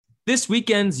This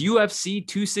weekend's UFC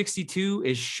 262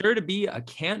 is sure to be a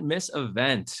can't-miss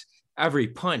event. Every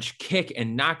punch, kick,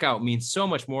 and knockout means so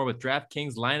much more with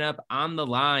DraftKings lineup on the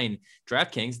line.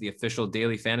 DraftKings, the official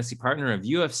daily fantasy partner of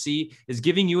UFC, is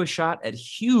giving you a shot at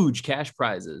huge cash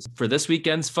prizes. For this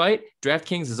weekend's fight,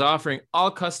 DraftKings is offering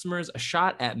all customers a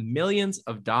shot at millions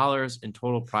of dollars in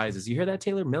total prizes. You hear that,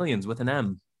 Taylor? Millions with an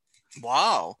M.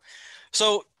 Wow.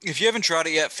 So if you haven't tried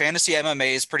it yet, Fantasy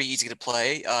MMA is pretty easy to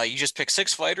play. You just pick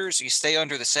 6 fighters, you stay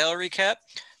under the salary cap,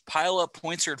 pile up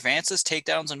points or advances,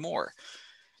 takedowns, and more.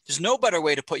 There's no better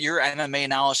way to put your MMA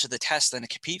knowledge to the test than to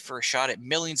compete for a shot at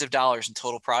millions of dollars in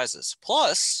total prizes.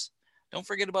 Plus, don't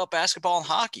forget about basketball and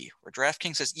hockey, where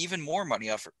DraftKings has even more money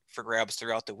up for grabs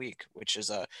throughout the week, which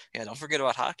is, don't forget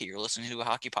about hockey. You're listening to a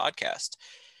hockey podcast.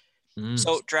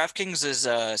 So DraftKings is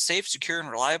safe, secure,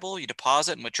 and reliable. You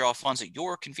deposit and withdraw funds at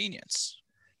your convenience.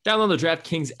 Download the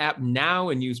DraftKings app now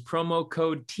and use promo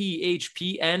code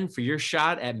THPN for your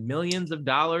shot at millions of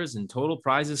dollars in total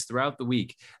prizes throughout the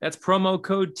week. That's promo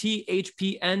code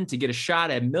THPN to get a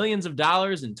shot at millions of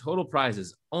dollars in total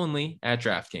prizes only at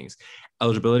DraftKings.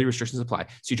 Eligibility restrictions apply.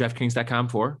 See DraftKings.com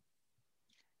for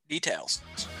details.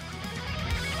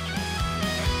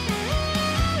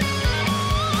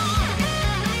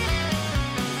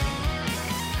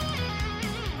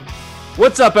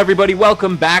 What's up, everybody?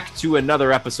 Welcome back to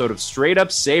another episode of Straight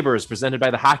Up Sabres, presented by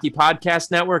the Hockey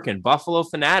Podcast Network and Buffalo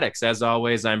Fanatics. As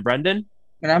always, I'm Brendan.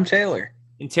 And I'm Taylor.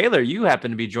 And Taylor, you happen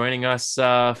to be joining us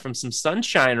from some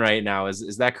sunshine right now.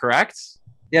 Is that correct?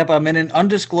 Yep, I'm in an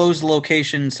undisclosed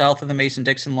location south of the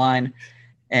Mason-Dixon line,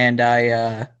 and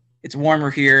it's warmer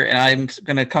here, and I'm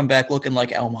going to come back looking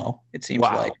like Elmo, it seems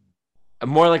like.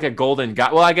 More like a golden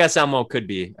god. Well, I guess Elmo could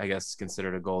be,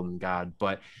 considered a golden god,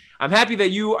 but I'm happy that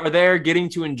you are there getting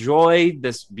to enjoy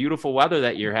this beautiful weather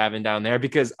that you're having down there,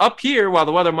 because up here, while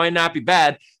the weather might not be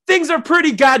bad, things are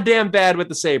pretty goddamn bad with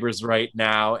the Sabres right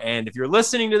now. And if you're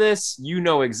listening to this, you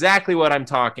know exactly what I'm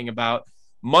talking about.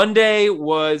 Monday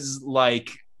was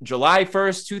like July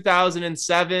 1st,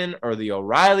 2007, or the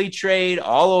O'Reilly trade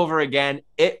all over again.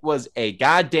 It was a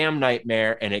goddamn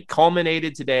nightmare, and it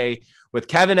culminated today with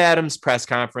Kevyn Adams' press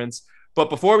conference. But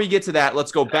before we get to that,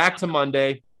 let's go back to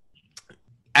Monday.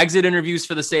 Exit interviews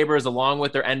for the Sabres, along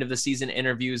with their end of the season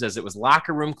interviews, as it was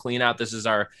locker room cleanout. This is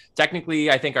our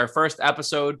first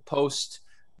episode post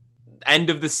end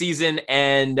of the season.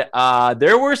 And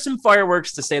there were some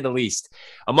fireworks, to say the least.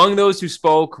 Among those who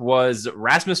spoke was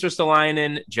Rasmus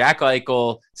Ristolainen, Jack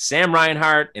Eichel, Sam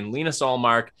Reinhart, and Linus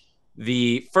Ullmark.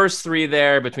 The first three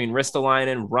there between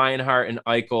Ristolainen, Reinhart, and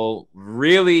Eichel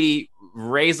really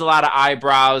raised a lot of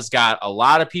eyebrows, got a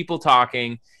lot of people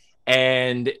talking.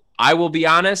 And I will be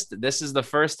honest, this is the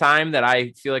first time that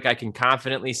I feel like I can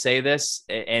confidently say this,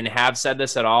 and have said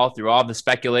this at all through all the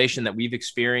speculation that we've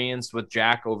experienced with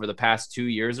Jack over the past 2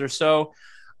 years or so.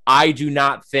 I do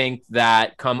not think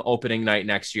that come opening night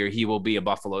next year, he will be a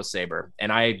Buffalo Sabre.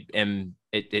 And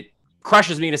it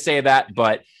crushes me to say that,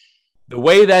 but the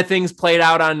way that things played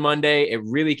out on Monday, it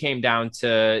really came down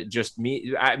to just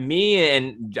me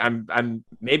and I'm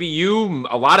maybe you,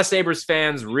 a lot of Sabres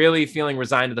fans, really feeling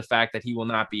resigned to the fact that he will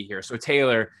not be here. So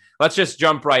Taylor, let's just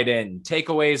jump right in.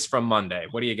 Takeaways from Monday.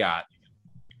 What do you got?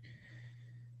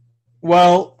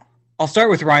 Well, I'll start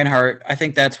with Reinhart. I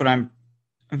think that's what I'm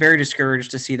very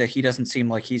discouraged to see, that he doesn't seem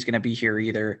like he's going to be here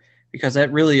either, because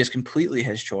that really is completely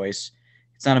his choice.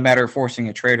 It's not a matter of forcing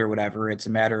a trade or whatever. It's a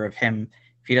matter of him.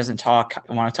 If he doesn't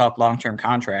want to talk long-term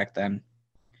contract, then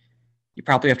you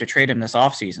probably have to trade him this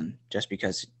offseason, just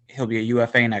because he'll be a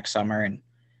UFA next summer. And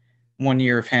 1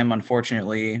 year of him,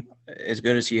 unfortunately, as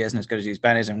good as he is and as good as he's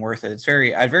been, isn't worth it.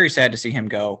 I'm very sad to see him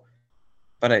go,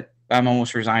 but I'm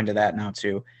almost resigned to that now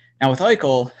too. Now with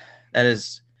Eichel, that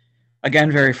is,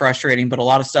 again, very frustrating, but a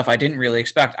lot of stuff I didn't really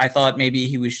expect. I thought maybe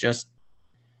he was just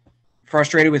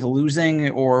frustrated with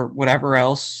losing or whatever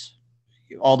else,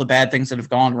 all the bad things that have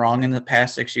gone wrong in the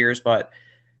past 6 years, but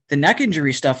the neck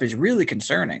injury stuff is really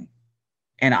concerning.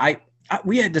 And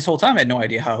we had this whole time had no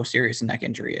idea how serious a neck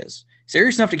injury is.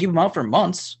 Serious enough to keep him out for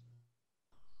months.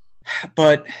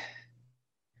 But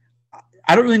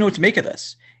I don't really know what to make of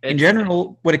this. In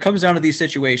general, when it comes down to these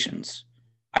situations,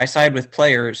 I side with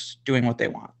players doing what they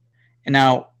want. And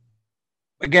now,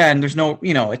 again, there's no,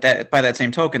 by that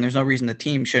same token, there's no reason the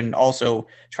team shouldn't also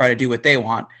try to do what they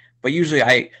want. But usually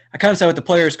I kind of side with the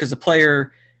players, because the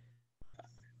player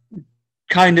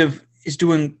kind of is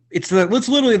doing – it's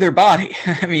literally their body.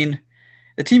 I mean,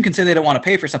 the team can say they don't want to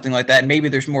pay for something like that, and maybe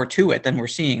there's more to it than we're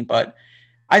seeing. But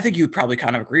I think you would probably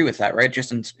kind of agree with that, right,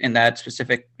 just in that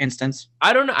specific instance?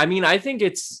 I don't know. I mean, I think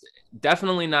it's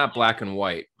definitely not black and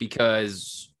white,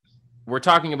 because we're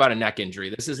talking about a neck injury.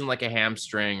 This isn't like a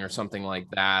hamstring or something like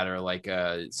that, or like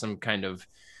some kind of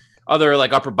other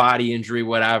like upper body injury,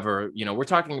 whatever. We're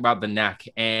talking about the neck.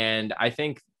 And I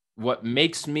think what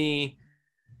makes me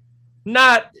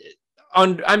not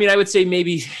I would say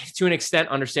maybe to an extent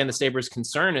understand the Sabres'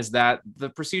 concern is that the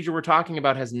procedure we're talking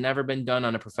about has never been done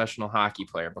on a professional hockey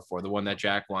player before, the one that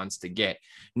Jack wants to get.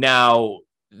 Now,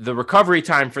 the recovery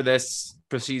time for this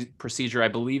procedure, I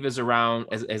believe, is around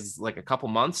as like a couple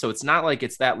months. So it's not like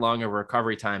it's that long of a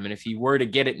recovery time. And if he were to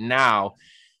get it now,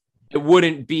 it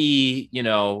wouldn't be,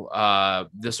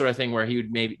 the sort of thing where he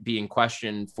would maybe be in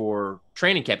question for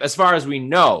training camp, as far as we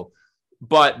know.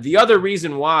 But the other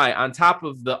reason why, on top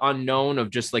of the unknown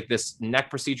of just like this neck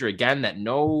procedure, again, that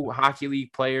no hockey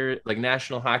league player, like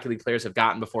National Hockey League players have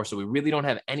gotten before. So we really don't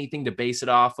have anything to base it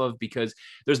off of, because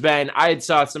I had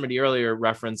saw somebody earlier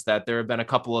reference that there have been a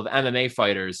couple of MMA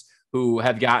fighters who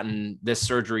have gotten this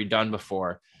surgery done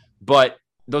before, but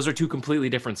those are two completely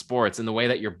different sports. And the way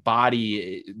that you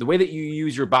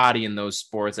use your body in those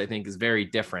sports, I think is very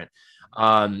different.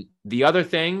 The other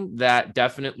thing that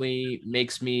definitely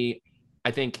makes me, I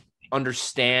think,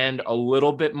 understand a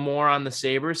little bit more on the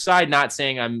Sabres side, not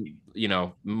saying I'm,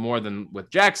 more than with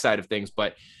Jack's side of things,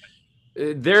 but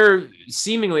there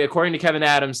seemingly, according to Kevyn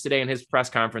Adams today in his press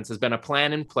conference, has been a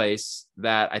plan in place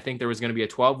that I think there was going to be a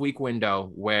 12-week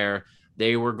window where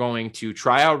they were going to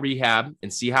try out rehab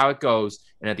and see how it goes.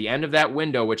 And at the end of that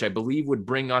window, which I believe would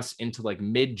bring us into like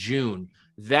mid-June,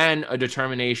 then a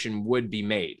determination would be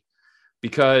made.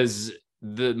 Because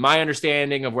my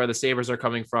understanding of where the Sabres are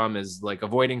coming from is like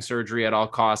avoiding surgery at all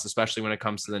costs, especially when it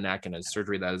comes to the neck, and a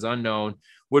surgery that is unknown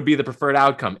would be the preferred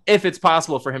outcome if it's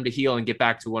possible for him to heal and get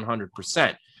back to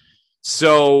 100%.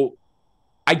 So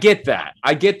I get that.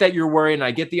 I get that you're worried, and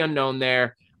I get the unknown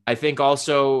there. I think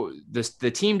also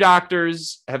the team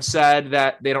doctors have said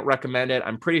that they don't recommend it.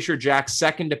 I'm pretty sure Jack's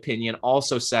second opinion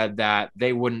also said that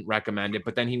they wouldn't recommend it,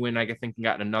 but then he went, I think, and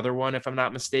got another one, if I'm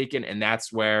not mistaken. And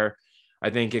that's where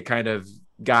I think it kind of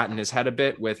got in his head a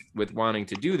bit with wanting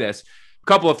to do this. A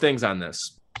couple of things on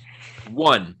this.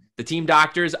 One, the team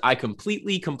doctors, I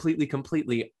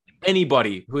completely,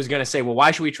 anybody who's going to say, well,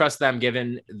 why should we trust them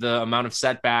given the amount of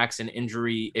setbacks and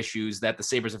injury issues that the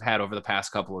Sabres have had over the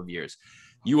past couple of years?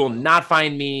 You will not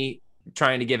find me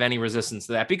trying to give any resistance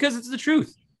to that, because it's the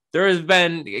truth. There has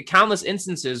been countless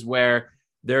instances where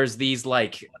there's these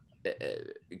like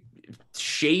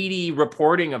shady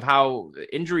reporting of how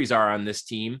injuries are on this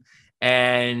team,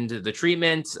 and the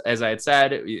treatment, as I had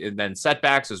said, and then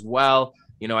setbacks as well.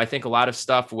 I think a lot of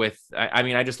stuff with,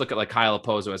 I just look at like Kyle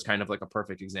Okposo as kind of like a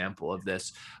perfect example of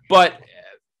this. But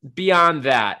beyond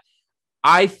that,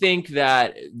 I think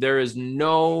that there is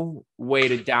no way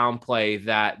to downplay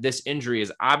that this injury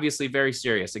is obviously very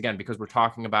serious, again, because we're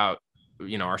talking about,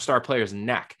 our star player's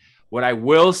neck. What I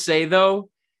will say, though,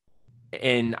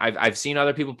 and I've seen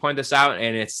other people point this out,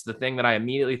 and it's the thing that I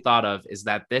immediately thought of, is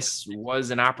that this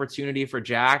was an opportunity for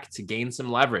Jack to gain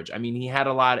some leverage. I mean, he had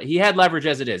leverage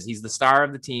as it is. He's the star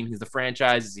of the team. He's the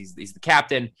franchise. He's the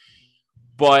captain.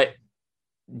 But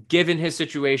given his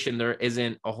situation, there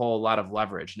isn't a whole lot of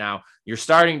leverage. Now, you're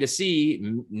starting to see,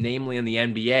 namely in the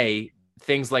NBA,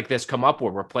 things like this come up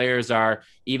where players are,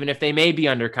 even if they may be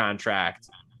under contract,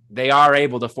 they are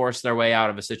able to force their way out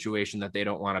of a situation that they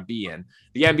don't want to be in.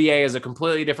 The NBA is a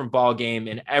completely different ball game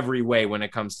in every way when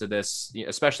it comes to this,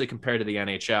 especially compared to the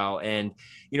NHL. And,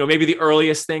 maybe the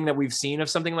earliest thing that we've seen of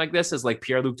something like this is like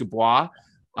Pierre-Luc Dubois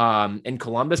in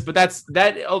Columbus, but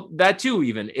that too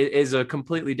even is a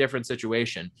completely different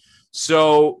situation.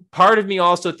 So part of me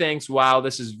also thinks, wow,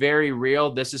 this is very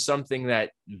real. This is something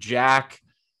that Jack,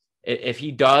 if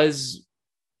he does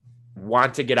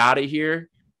want to get out of here,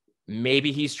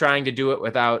 maybe he's trying to do it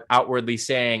without outwardly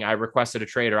saying, I requested a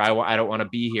trade, or I don't want to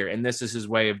be here. And this is his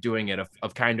way of doing it,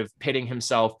 of kind of pitting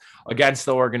himself against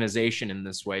the organization in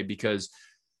this way, because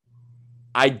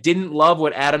I didn't love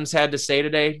what Adams had to say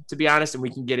today, to be honest, and we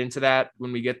can get into that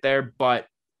when we get there. But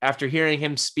after hearing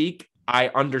him speak, I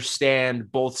understand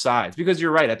both sides, because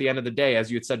you're right. At the end of the day, as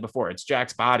you had said before, it's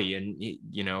Jack's body, and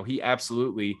he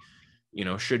absolutely,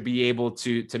 should be able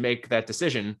to make that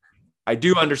decision. I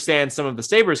do understand some of the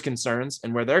Sabres' concerns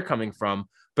and where they're coming from,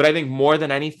 but I think more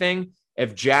than anything,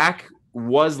 if Jack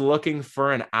was looking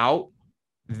for an out,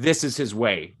 this is his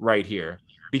way right here.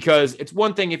 Because it's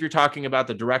one thing if you're talking about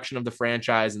the direction of the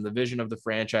franchise and the vision of the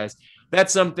franchise.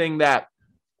 That's something that,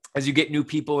 as you get new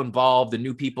people involved and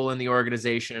new people in the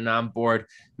organization and on board,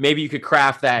 maybe you could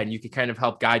craft that and you could kind of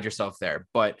help guide yourself there.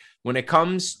 But when it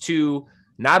comes to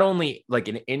not only like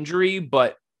an injury,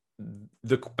 but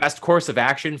the best course of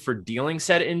action for dealing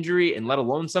said injury, and let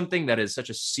alone something that is such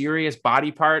a serious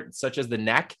body part, such as the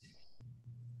neck,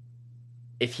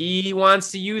 if he wants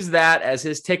to use that as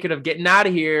his ticket of getting out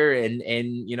of here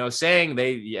and saying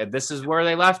this is where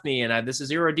they left me and this is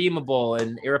irredeemable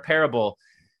and irreparable,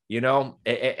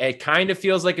 it kind of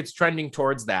feels like it's trending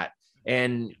towards that.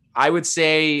 And I would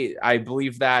say I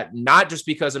believe that not just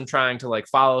because I'm trying to like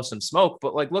follow some smoke,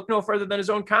 but like look no further than his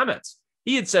own comments.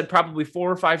 He had said probably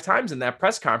 4 or 5 times in that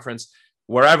press conference,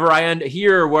 wherever I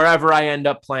end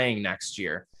up playing next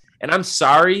year. And I'm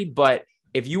sorry, but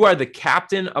if you are the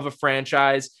captain of a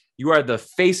franchise, you are the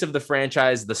face of the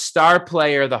franchise, the star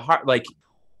player, the heart, like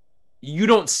you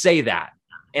don't say that.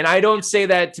 And I don't say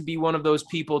that to be one of those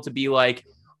people to be like,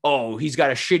 oh, he's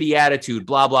got a shitty attitude,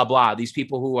 blah, blah, blah. These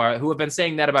people who have been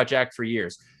saying that about Jack for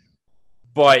years.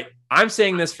 But I'm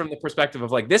saying this from the perspective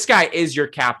of like, this guy is your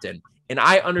captain. And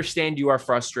I understand you are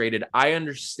frustrated. I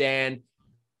understand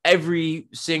every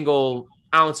single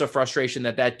ounce of frustration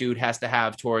that dude has to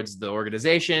have towards the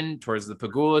organization, towards the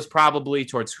Pegulas, probably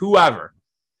towards whoever.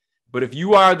 But if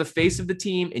you are the face of the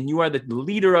team and you are the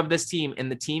leader of this team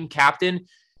and the team captain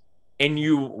and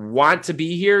you want to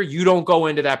be here, you don't go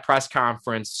into that press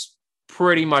conference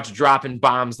pretty much dropping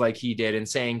bombs like he did and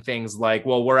saying things like,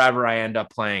 well, wherever I end up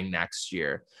playing next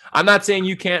year. I'm not saying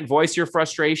you can't voice your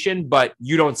frustration, but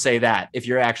you don't say that if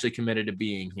you're actually committed to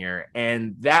being here.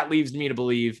 And that leaves me to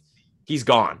believe he's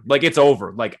gone. Like it's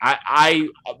over. Like I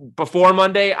before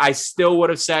Monday, I still would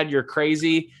have said you're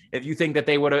crazy if you think that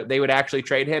they would actually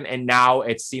trade him. And now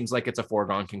it seems like it's a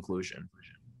foregone conclusion.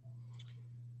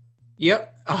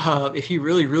 Yep. If he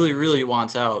really, really, really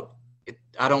wants out,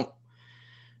 I don't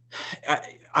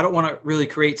want to really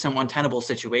create some untenable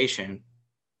situation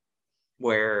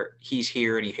where he's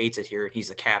here and he hates it here and he's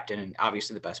the captain and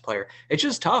obviously the best player. It's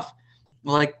just tough.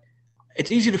 Like,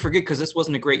 it's easy to forget because this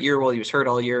wasn't a great year while he was hurt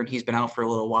all year and he's been out for a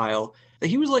little while. That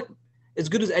he was like as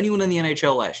good as anyone in the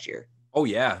NHL last year. Oh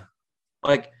yeah.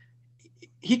 Like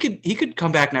he could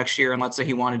come back next year and let's say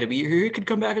he wanted to be here. He could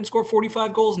come back and score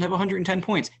 45 goals and have 110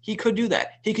 points. He could do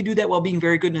that. He could do that while being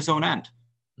very good in his own end.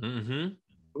 Mm-hmm.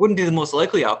 It wouldn't be the most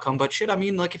likely outcome, but shit, I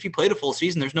mean, like if he played a full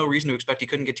season, there's no reason to expect he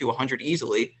couldn't get to 100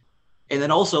 easily. And then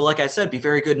also, like I said, be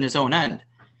very good in his own end.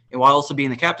 And while also being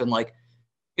the captain, like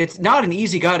it's not an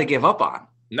easy guy to give up on.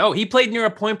 No, he played near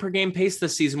a point per game pace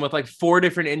this season with like 4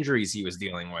 different injuries he was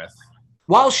dealing with.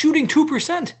 While shooting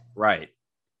 2%. Right.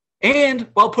 And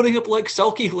while putting up like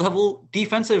Selke level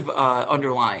defensive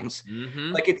underlines.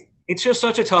 Mm-hmm. Like it's just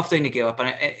such a tough thing to give up.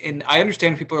 And I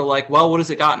understand people are like, well, what has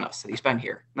it gotten us that he's been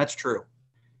here? And that's true.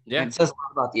 Yeah. And it says a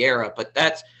lot about the era, but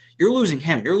you're losing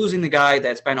him. You're losing the guy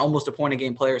that's been almost a point a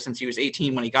game player since he was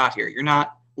 18 when he got here. You're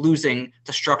not losing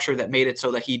the structure that made it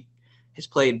so that he has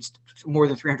played more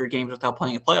than 300 games without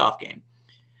playing a playoff game.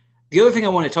 The other thing I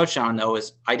want to touch on though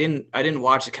is I didn't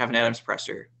watch the Kevin Adams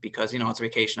presser because it's a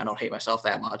vacation. I don't hate myself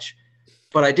that much,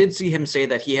 but I did see him say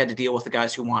that he had to deal with the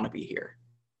guys who want to be here,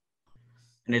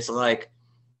 and it's like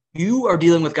you are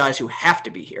dealing with guys who have to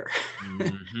be here.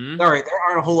 Mm-hmm. Sorry, there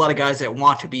aren't a whole lot of guys that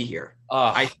want to be here.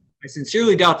 I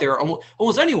sincerely doubt there are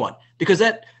almost anyone because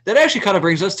that actually kind of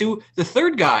brings us to the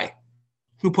third guy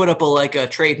who put up a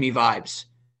trade me vibes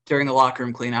during the locker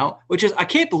room cleanout, which is, I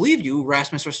can't believe you,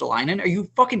 Rasmus Ristolainen. Are you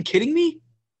fucking kidding me?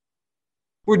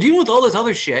 We're dealing with all this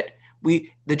other shit.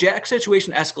 The Jack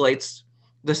situation escalates.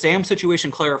 The Sam situation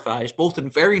clarifies, both in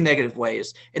very negative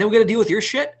ways. And then we got to deal with your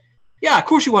shit? Yeah, of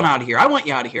course you want out of here. I want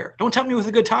you out of here. Don't tempt me with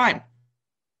a good time.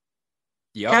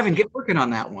 Yep. Kevin, get working on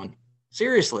that one.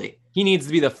 Seriously. He needs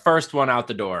to be the first one out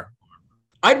the door.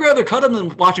 I'd rather cut him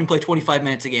than watch him play 25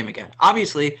 minutes a game again.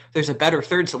 Obviously, there's a better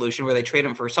third solution where they trade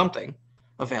him for something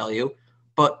of value.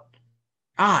 But,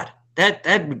 God, that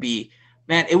would be...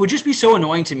 Man, it would just be so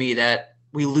annoying to me that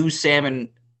we lose Sam and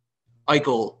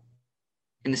Eichel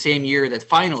in the same year that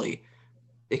finally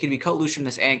they can be cut loose from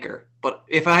this anchor. But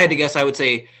if I had to guess, I would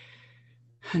say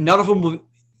none of them will...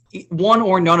 One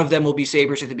or none of them will be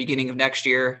Sabres at the beginning of next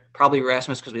year. Probably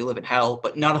Rasmus because we live in hell,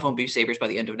 but none of them will be Sabres by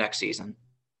the end of next season.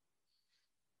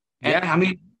 And, Yeah. I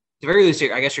mean, at the very least,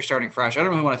 I guess you're starting fresh. I don't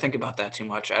really want to think about that too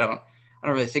much. I don't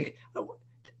really think.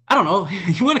 I don't know.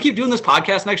 You want to keep doing this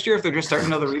podcast next year if they're just starting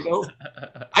another rebuild?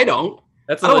 I don't.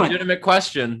 That's a legitimate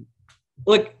question.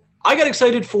 Like, I got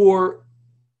excited for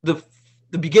the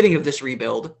beginning of this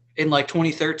rebuild in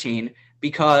 2013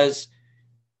 because,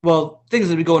 well, things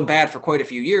had been going bad for quite a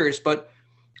few years. But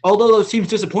although those teams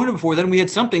disappointed before then, we had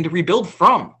something to rebuild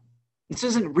from. This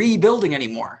isn't rebuilding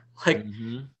anymore.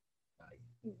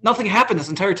 Nothing happened this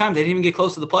entire time. They didn't even get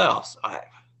close to the playoffs.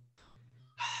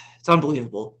 It's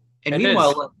unbelievable. And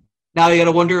meanwhile, now you got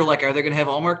to wonder, are they going to have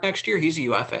Allmark next year? He's a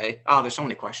UFA. Oh, there's so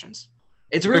many questions.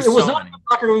 It was not a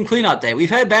locker room cleanout day. We've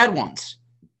had bad ones.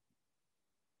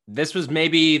 This was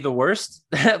maybe the worst.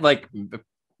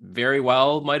 very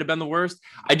well might have been the worst.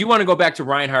 I do want to go back to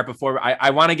Reinhart before I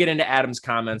want to get into Adam's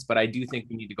comments, but I do think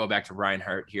we need to go back to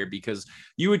Reinhart here because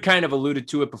you had kind of alluded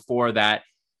to it before that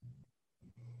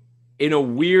in a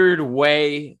weird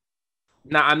way.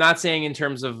 Now, I'm not saying in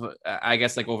terms of, I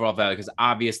guess, like overall value, because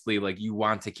obviously, like, you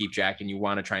want to keep Jack and you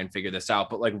want to try and figure this out.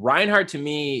 But like Reinhart to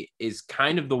me is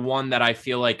kind of the one that I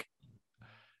feel like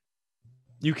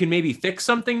you can maybe fix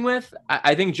something with.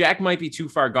 I think Jack might be too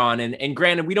far gone. And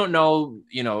granted, we don't know,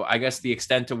 I guess the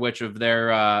extent to which of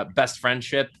their best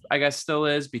friendship, I guess, still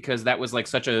is, because that was like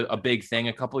such a big thing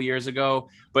a couple years ago.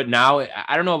 But now,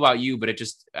 I don't know about you, but it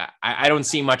just, I don't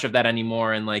see much of that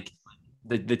anymore. And like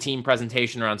the team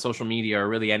presentation or on social media or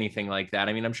really anything like that.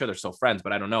 I mean, I'm sure they're still friends,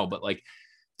 but I don't know. But like,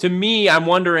 to me, I'm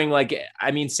wondering, like, I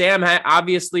mean, Sam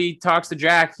obviously talks to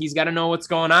Jack. He's got to know what's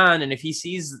going on. And if he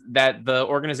sees that the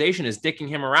organization is dicking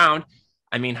him around,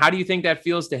 I mean, how do you think that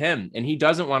feels to him? And he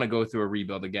doesn't want to go through a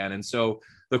rebuild again. And so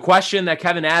the question that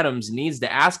Kevin Adams needs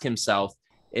to ask himself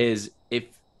is, if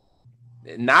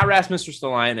not Rasmus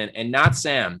Ristolainen and not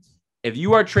Sam, if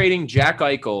you are trading Jack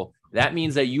Eichel, that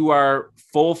means that you are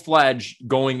full-fledged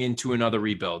going into another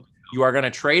rebuild. You are going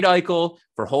to trade Eichel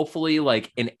for hopefully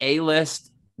like an A-list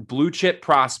blue chip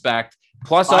prospect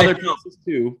plus other pieces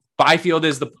too. Byfield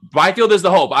is the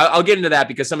hope. I'll get into that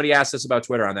because somebody asked us about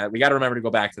Twitter on that. We got to remember to go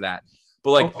back to that.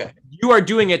 But like, You are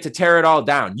doing it to tear it all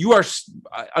down. You are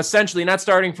essentially not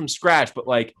starting from scratch, but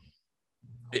like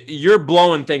you're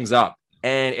blowing things up.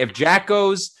 And if Jack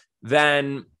goes,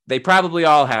 then they probably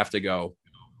all have to go.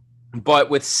 But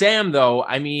with Sam, though,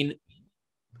 I mean,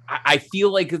 I feel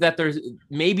like that there's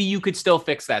maybe you could still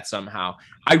fix that somehow.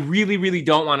 I really, really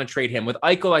don't want to trade him. With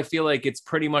Eichel, I feel like it's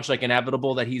pretty much like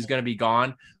inevitable that he's going to be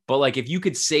gone. But like if you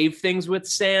could save things with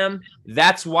Sam,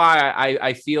 that's why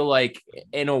I feel like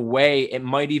in a way it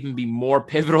might even be more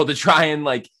pivotal to try and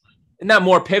like, not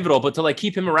more pivotal, but to like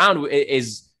keep him around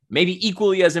is maybe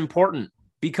equally as important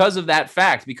because of that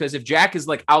fact. Because if Jack is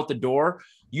like out the door,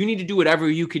 you need to do whatever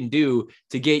you can do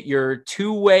to get your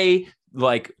two-way,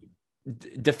 like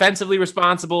defensively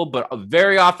responsible, but a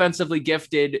very offensively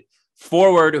gifted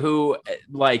forward who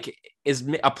like is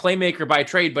a playmaker by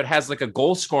trade, but has like a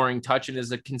goal scoring touch and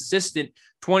is a consistent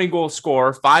 20 goal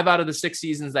scorer. 5 out of the 6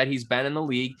 seasons that he's been in the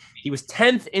league, he was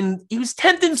 10th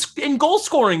in goal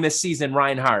scoring this season.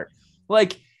 Reinhart,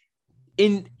 like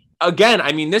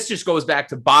I mean, this just goes back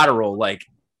to Botterill. Like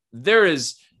there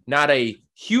is not a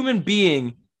human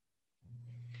being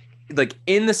like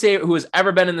in the Sabres who has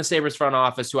ever been in the Sabres front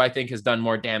office who I think has done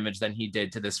more damage than he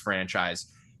did to this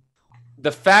franchise.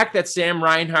 The fact that Sam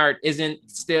Reinhart isn't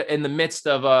still in the midst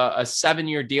of a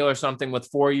 7-year deal or something with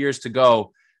 4 years to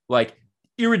go, like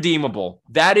irredeemable.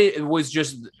 That it was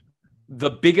just the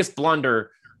biggest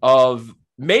blunder of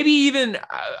maybe even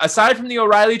aside from the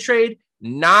O'Reilly trade,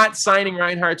 not signing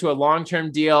Reinhart to a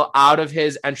long-term deal out of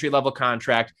his entry-level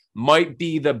contract might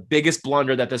be the biggest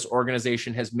blunder that this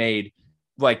organization has made,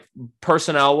 like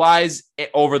personnel-wise,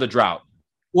 over the drought.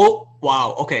 Well,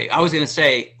 wow. Okay, I was going to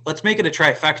say, let's make it a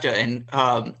trifecta and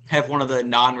have one of the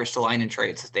non-Ristolainen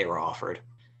trades that they were offered.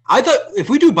 I thought if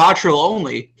we do Botterill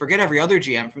only, forget every other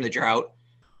GM from the drought,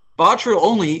 Botterill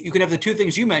only, you could have the two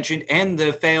things you mentioned and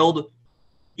the failed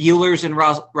Ehlers and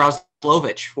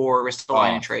Roslovich for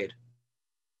Ristolainen trade.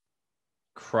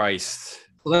 Christ.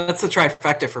 Well, that's the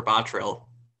trifecta for Botterill.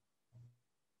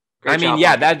 I mean,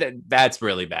 yeah, that's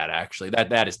really bad. Actually,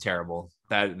 that is terrible.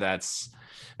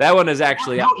 That one is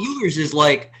actually. Ehlers is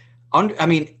like, I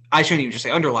mean, I shouldn't even just say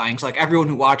underlying. It's like everyone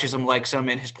who watches him likes him,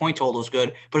 and his point total is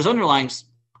good. But his underlyings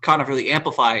kind of really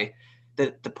amplify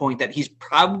the point that he's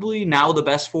probably now the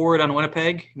best forward on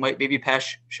Winnipeg. He might maybe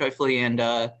pass Scheifele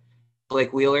and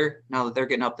Blake Wheeler now that they're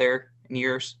getting up there in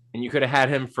years. And you could have had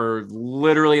him for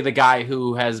literally the guy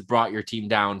who has brought your team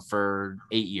down for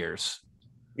 8 years.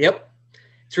 Yep.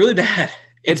 It's really bad.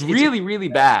 It's really, really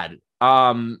bad.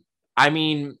 I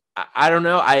mean, I don't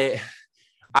know.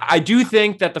 I do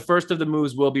think that the first of the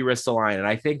moves will be Ristolainen.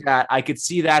 I think that I could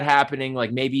see that happening,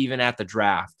 like maybe even at the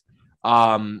draft.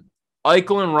 Eichel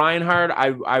and Reinhart,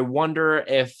 I wonder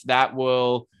if that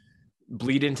will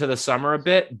bleed into the summer a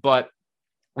bit. But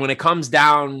when it comes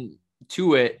down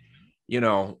to it,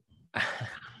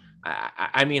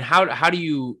 I mean, how do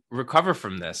you recover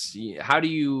from this? How do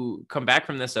you come back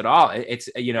from this at all? It's,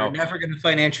 You're never going to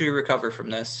financially recover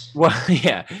from this. Well,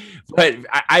 yeah, but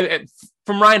I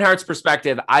from Reinhart's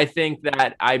perspective, I think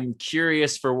that I'm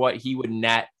curious for what he would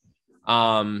net.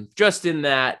 Just in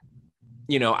that,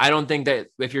 I don't think that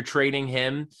if you're trading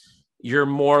him, you're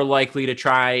more likely to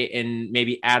try and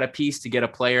maybe add a piece to get a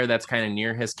player that's kind of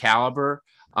near his caliber.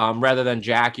 Rather than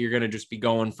Jack, you're going to just be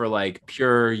going for like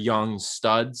pure young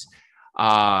studs.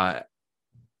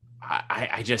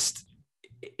 I just,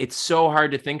 it's so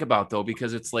hard to think about though,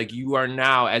 because it's like you are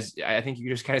now, as I think you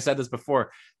just kind of said this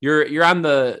before, you're on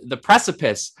the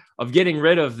precipice of getting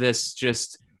rid of this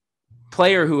just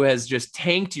player who has just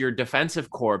tanked your defensive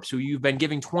corps, who you've been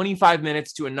giving 25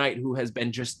 minutes to a night, who has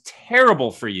been just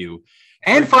terrible for you.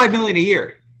 And $5 million a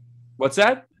year. What's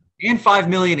that? And $5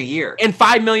 million a year. And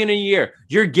 $5 million a year.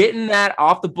 You're getting that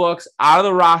off the books, out of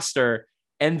the roster,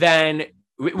 and then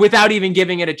without even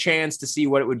giving it a chance to see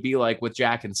what it would be like with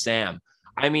Jack and Sam.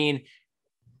 I mean,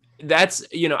 that's,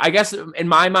 I guess in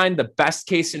my mind, the best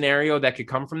case scenario that could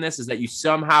come from this is that you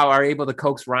somehow are able to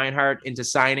coax Reinhart into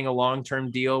signing a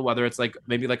long-term deal, whether it's like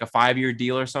maybe like a 5-year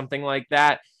deal or something like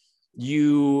that.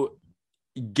 You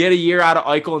get a year out of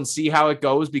Eichel and see how it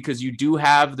goes, because you do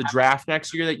have the draft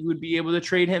next year that you would be able to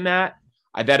trade him at.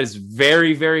 That is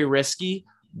very, very risky,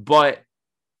 but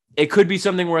it could be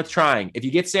something worth trying. If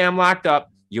you get Sam locked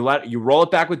up, you roll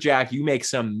it back with Jack, you make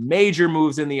some major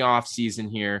moves in the offseason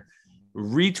here,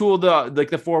 retool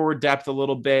the forward depth a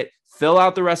little bit, fill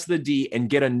out the rest of the D, and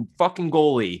get a fucking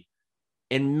goalie.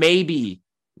 And maybe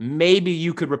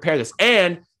you could repair this.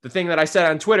 And the thing that I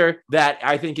said on Twitter that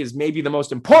I think is maybe the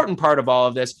most important part of all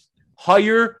of this,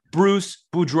 hire Bruce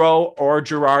Boudreau or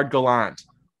Gerard Gallant.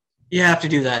 You have to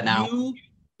do that now.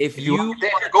 If you want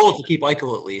your goal to keep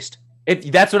Eichel at least.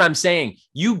 If that's what I'm saying,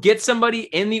 you get somebody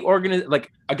in the organization,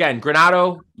 like, again,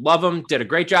 Granato, love him, did a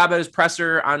great job at his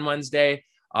presser on Wednesday.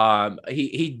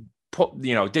 He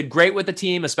did great with the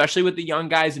team, especially with the young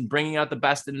guys and bringing out the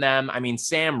best in them. I mean,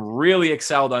 Sam really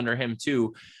excelled under him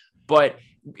too, but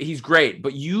he's great.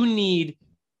 But you need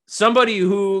somebody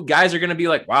who guys are going to be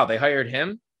like, wow, they hired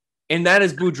him. And that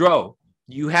is Boudreau.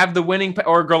 You have the winning,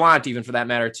 or Gallant even for that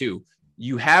matter too.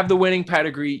 You have the winning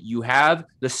pedigree. You have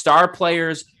the star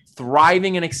players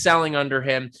thriving and excelling under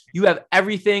him. You have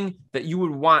everything that you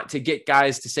would want to get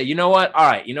guys to say, you know what? All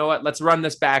right, let's run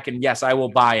this back. And yes, I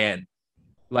will buy in.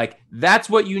 Like, that's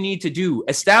what you need to do.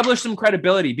 Establish some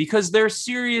credibility, because there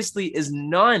seriously is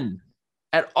none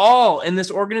at all in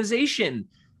this organization.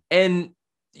 And,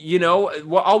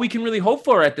 all we can really hope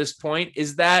for at this point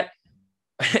is that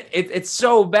it's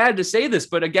so bad to say this,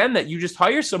 but again, that you just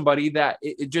hire somebody that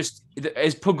it just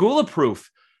is Pegula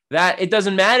proof, that it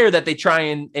doesn't matter that they try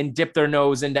and dip their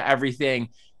nose into everything,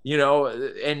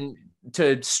 and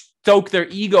to stoke their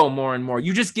ego more and more.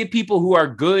 You just get people who are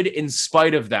good in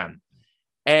spite of them.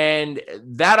 And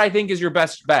that, I think, is your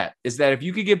best bet, is that if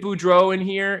you could get Boudreau in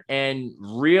here and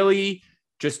really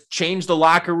just change the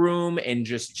locker room and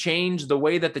just change the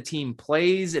way that the team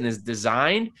plays and is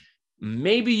designed,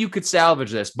 maybe you could salvage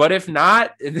this. But if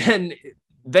not, then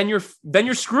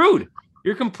you're screwed.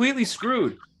 You're completely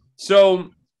screwed. So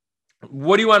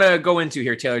what do you want to go into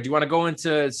here, Taylor? Do you want to go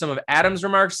into some of Adam's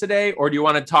remarks today, or do you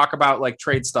want to talk about like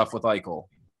trade stuff with Eichel?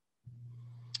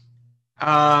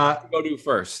 Go do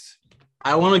first.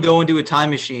 I want to go into a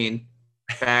time machine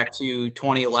back to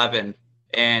 2011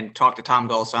 and talk to Tom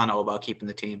Golisano about keeping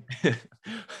the team.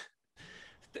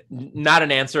 Not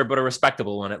an answer, but a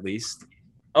respectable one at least.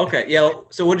 Okay, yeah.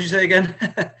 So what did you say again?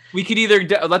 We could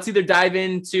let's either dive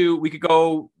into, we could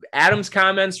go Adam's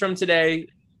comments from today,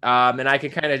 and I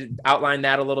could kind of outline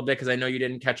that a little bit because I know you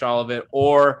didn't catch all of it,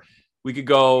 or we could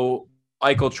go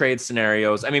Eichel trade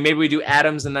scenarios. I mean, maybe we do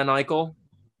Adams and then Eichel.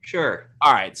 Sure.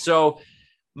 All right. So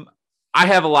I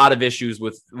have a lot of issues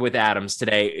with Adams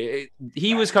today.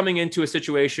 He was coming into a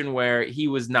situation where he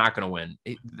was not going to win.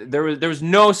 There was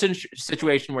no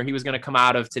situation where he was going to come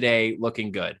out of today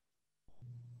looking good.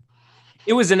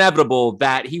 It was inevitable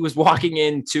that he was walking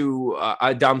into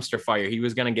a dumpster fire. He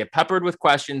was going to get peppered with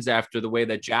questions after the way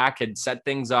that Jack had set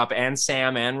things up, and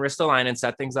Sam and Ristolainen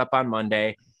set things up on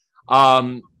Monday.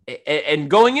 And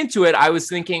going into it, I was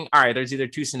thinking, all right, there's either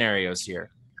two scenarios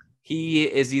here. He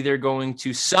is either going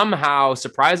to somehow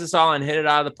surprise us all and hit it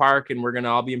out of the park, and we're going to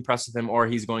all be impressed with him, or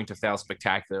he's going to fail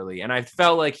spectacularly. And I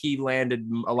felt like he landed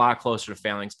a lot closer to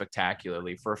failing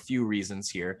spectacularly for a few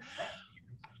reasons here.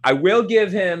 I will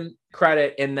give him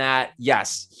credit in that,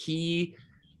 yes, he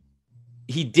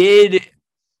did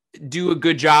do a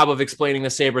good job of explaining the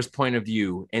Sabres' point of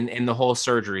view in the whole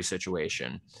surgery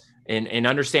situation, and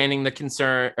understanding the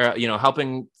concern,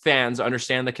 helping fans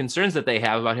understand the concerns that they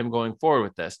have about him going forward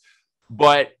with this.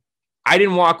 But I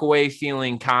didn't walk away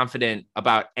feeling confident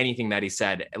about anything that he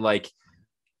said. Like,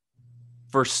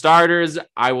 for starters,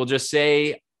 I will just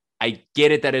say, I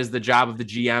get it that is the job of the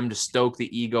GM to stoke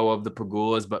the ego of the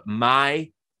Pegulas, but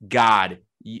my God,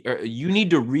 you need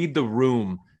to read the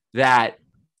room that,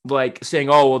 like, saying,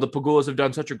 oh, well, the Pegulas have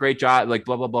done such a great job, like,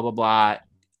 blah, blah, blah, blah, blah.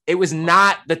 It was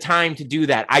not the time to do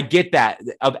that. I get that.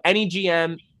 Of any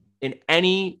GM in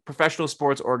any professional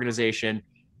sports organization,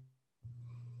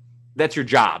 that's your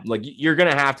job. Like, you're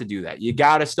going to have to do that. You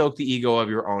got to stoke the ego of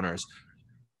your owners.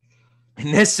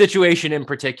 In this situation in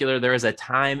particular, there is a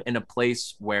time and a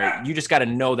place where you just got to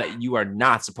know that you are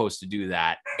not supposed to do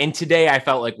that. And today I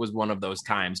felt like was one of those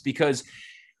times, because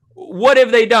what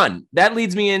have they done? That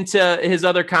leads me into his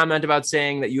other comment about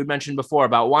saying that you had mentioned before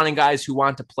about wanting guys who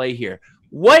want to play here.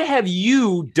 What have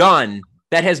you done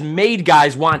that has made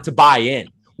guys want to buy in?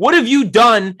 What have you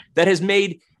done that has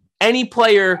made any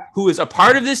player who is a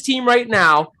part of this team right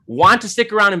now want to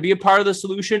stick around and be a part of the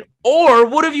solution? Or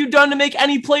what have you done to make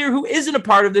any player who isn't a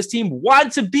part of this team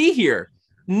want to be here?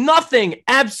 Nothing,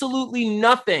 absolutely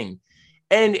nothing.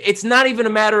 And it's not even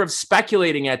a matter of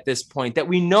speculating at this point that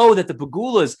we know that the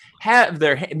Pegulas have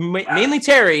mainly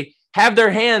Terry, have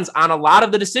their hands on a lot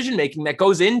of the decision-making that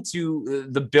goes into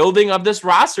the building of this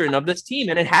roster and of this team.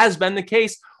 And it has been the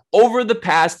case over the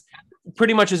past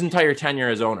pretty much his entire tenure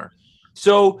as owner.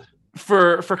 So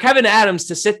for Kevin Adams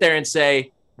to sit there and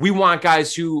say, we want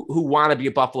guys who want to be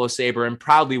a Buffalo Sabre and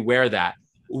proudly wear that.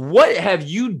 What have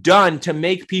you done to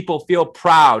make people feel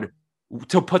proud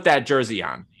to put that jersey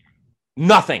on?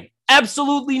 Nothing.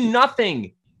 Absolutely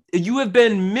nothing. You have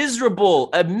been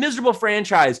a miserable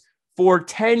franchise for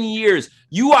 10 years.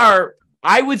 You are,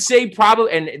 I would say,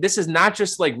 probably, and this is not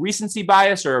just like recency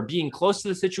bias or being close to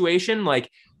the situation,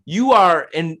 like you are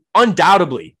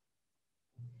undoubtedly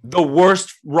the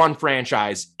worst run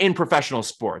franchise in professional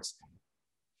sports,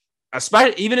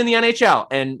 especially even in the NHL.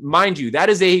 And mind you, that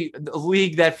is a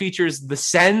league that features the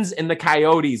Sens and the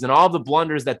Coyotes and all the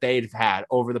blunders that they've had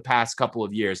over the past couple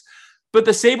of years. But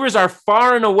the Sabres are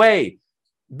far and away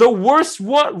the worst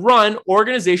run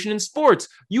organization in sports.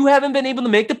 You haven't been able to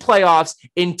make the playoffs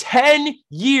in 10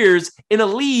 years in a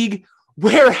league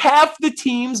where half the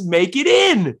teams make it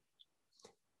in.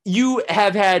 You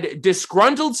have had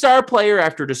disgruntled star player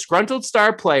after disgruntled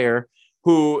star player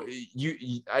who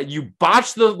you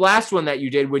botched the last one that you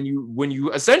did when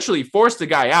you essentially forced a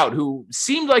guy out who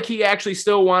seemed like he actually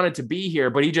still wanted to be here,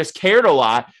 but he just cared a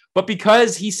lot. But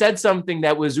because he said something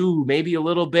that was, maybe a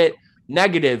little bit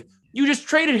negative, you just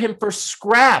traded him for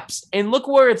scraps. And look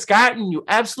where it's gotten you.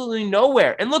 Absolutely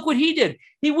nowhere. And look what he did.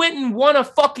 He went and won a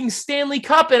fucking Stanley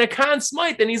Cup and a Conn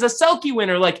Smythe, and he's a Selke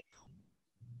winner. Like,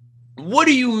 what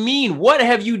do you mean? What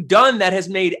have you done that has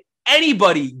made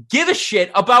anybody give a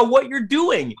shit about what you're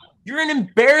doing? You're an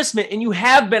embarrassment, and you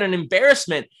have been an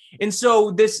embarrassment. And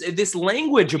so this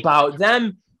language about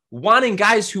them wanting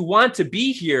guys who want to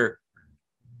be here,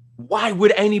 why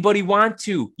would anybody want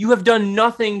to? You have done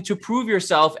nothing to prove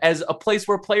yourself as a place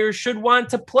where players should want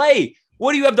to play.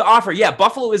 What do you have to offer? Yeah,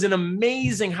 Buffalo is an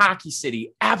amazing hockey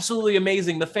city. Absolutely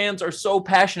amazing. The fans are so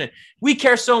passionate. We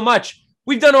care so much.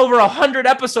 We've done over 100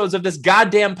 episodes of this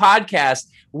goddamn podcast.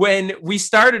 When we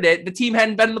started it, the team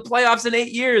hadn't been in the playoffs in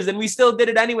 8 years, and we still did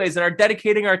it anyways and are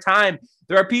dedicating our time.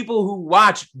 There are people who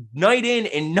watch night in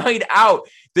and night out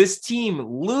this team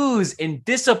lose and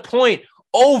disappoint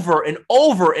over and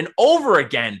over and over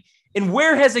again. And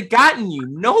where has it gotten you?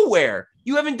 Nowhere.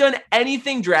 You haven't done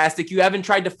anything drastic. You haven't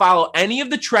tried to follow any of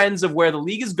the trends of where the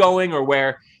league is going or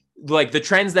where, like, the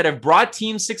trends that have brought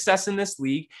team success in this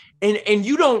league. And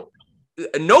you don't,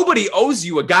 nobody owes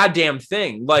you a goddamn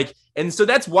thing. Like, and so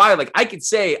that's why, like, I could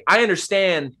say I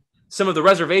understand some of the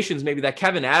reservations maybe that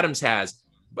Kevin Adams has,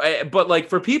 but like,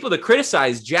 for people to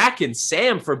criticize Jack and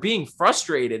Sam for being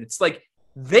frustrated, it's like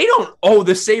they don't owe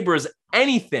the Sabres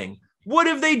anything. What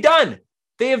have they done?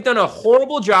 They have done a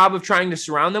horrible job of trying to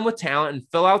surround them with talent and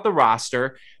fill out the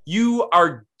roster. You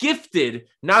are gifted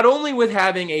not only with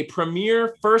having a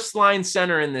premier first-line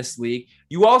center in this league,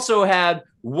 you also have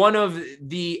one of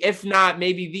the, if not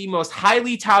maybe the most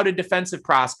highly touted defensive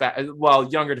prospect, well,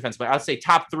 younger defensive, but I'll say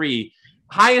top 3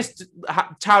 highest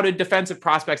touted defensive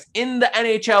prospects in the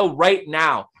NHL right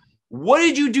now. What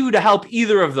did you do to help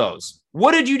either of those?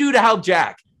 What did you do to help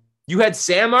Jack? You had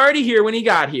Sam already here when he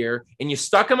got here, and you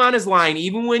stuck him on his line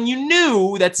even when you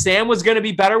knew that Sam was going to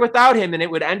be better without him and it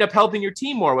would end up helping your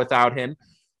team more without him.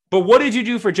 But what did you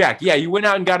do for Jack? Yeah, you went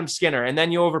out and got him Skinner, and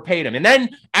then you overpaid him. And then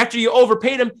after you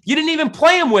overpaid him, you didn't even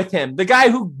play him with him, the guy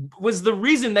who was the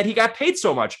reason that he got paid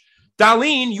so much.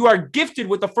 Dahlin, you are gifted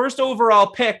with the first overall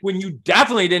pick when you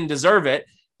definitely didn't deserve it.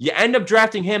 You end up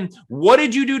drafting him. What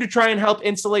did you do to try and help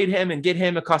insulate him and get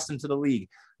him accustomed to the league?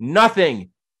 Nothing.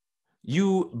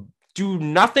 You do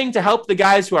nothing to help the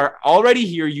guys who are already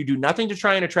here. You do nothing to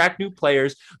try and attract new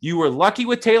players. You were lucky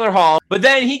with Taylor Hall, but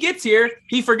then he gets here,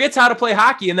 he forgets how to play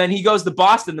hockey, and then he goes to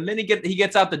Boston. The minute he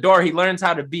gets out the door, he learns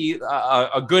how to be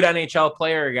a good NHL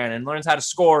player again and learns how to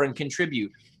score and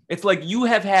contribute. It's like you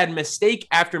have had mistake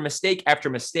after mistake after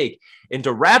mistake. And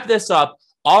to wrap this up,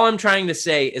 all I'm trying to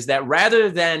say is that rather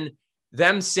than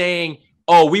them saying,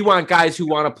 oh, we want guys who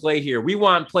want to play here. We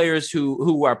want players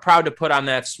who are proud to put on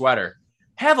that sweater.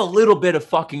 Have a little bit of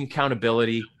fucking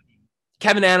accountability.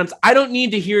 Kevin Adams, I don't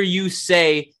need to hear you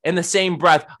say in the same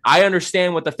breath, I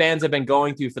understand what the fans have been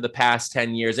going through for the past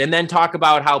 10 years, and then talk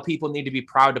about how people need to be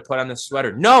proud to put on the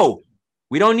sweater. No,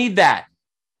 we don't need that.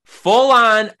 Full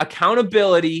on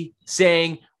accountability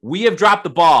saying, we have dropped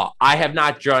the ball. I have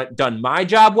not done my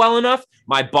job well enough.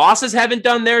 My bosses haven't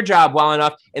done their job well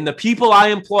enough. And the people I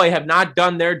employ have not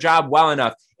done their job well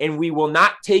enough. And we will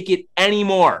not take it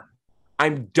anymore.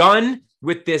 I'm done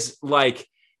with this like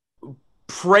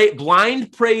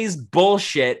blind praise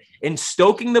bullshit and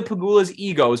stoking the Pegula's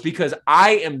egos, because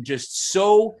I am just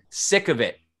so sick of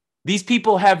it. These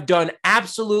people have done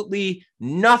absolutely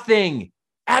nothing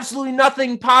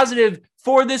positive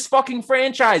for this fucking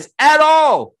franchise at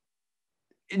all.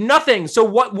 Nothing. So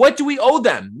what do we owe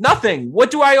them? Nothing. What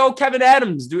do I owe Kevin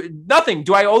Adams? Nothing.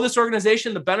 Do I owe this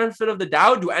organization the benefit of the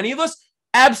doubt? Do any of us?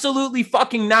 Absolutely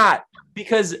fucking not.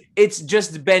 Because it's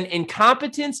just been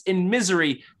incompetence and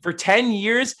misery for 10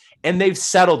 years, and they've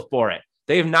settled for it.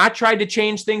 They have not tried to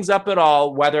change things up at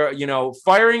all. Whether,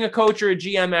 firing a coach or a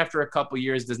GM after a couple of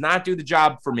years does not do the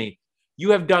job for me.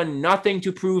 You have done nothing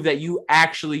to prove that you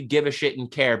actually give a shit and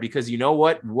care, because you know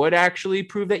what would actually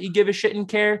prove that you give a shit and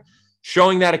care?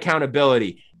 Showing that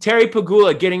accountability. Terry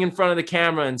Pegula getting in front of the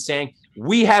camera and saying,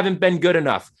 we haven't been good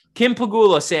enough. Kim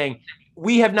Pegula saying,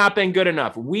 we have not been good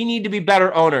enough. We need to be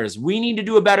better owners. We need to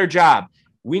do a better job.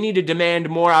 We need to demand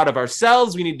more out of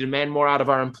ourselves. We need to demand more out of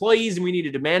our employees, and we need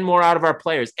to demand more out of our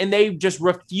players. And they just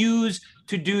refuse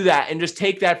to do that and just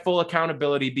take that full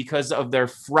accountability because of their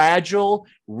fragile,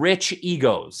 rich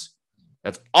egos.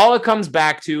 That's all it comes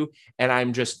back to. And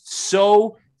I'm just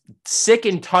so sick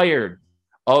and tired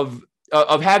of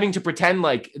having to pretend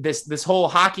like this whole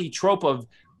hockey trope of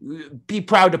be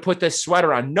proud to put this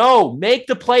sweater on. No, make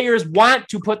the players want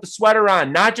to put the sweater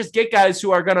on, not just get guys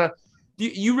who are going to.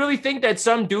 You really think that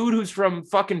some dude who's from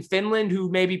fucking Finland who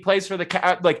maybe plays for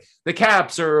the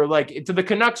Caps or like to the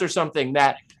Canucks or something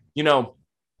that,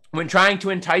 when trying to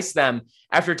entice them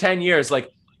after 10 years, like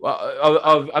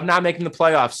of not making the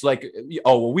playoffs, like,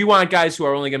 oh, well, we want guys who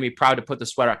are only going to be proud to put the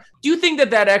sweater on. Do you think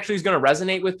that actually is going to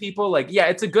resonate with people? Like, yeah,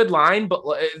 it's a good line, but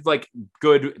like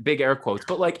good big air quotes,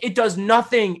 but like it does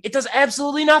nothing. It does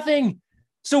absolutely nothing.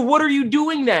 So what are you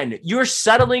doing then? You're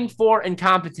settling for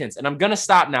incompetence. And I'm going to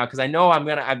stop now because I know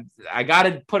I got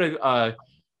to put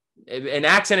an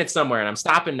accent in it somewhere, and I'm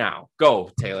stopping now. Go,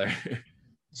 Taylor.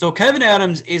 So Kevin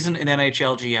Adams isn't an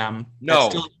NHL GM. No.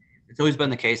 It's always been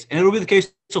the case. And it'll be the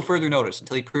case until further notice,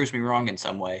 until he proves me wrong in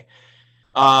some way.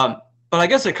 But I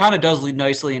guess it kind of does lead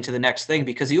nicely into the next thing,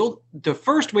 because the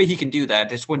first way he can do that,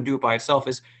 this wouldn't do it by itself,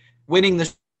 is winning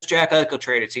this Jack Eichel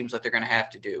trade. It seems like they're going to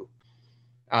have to do.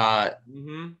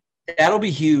 That'll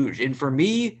be huge. And for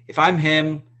me, if I'm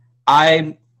him,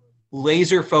 I'm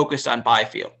laser focused on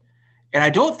Byfield. And I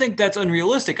don't think that's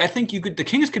unrealistic. I think the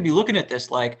Kings could be looking at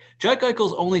this like Jack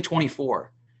Eichel's only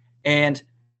 24, and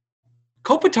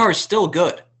Kopitar is still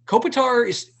good. Kopitar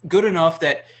is good enough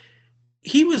that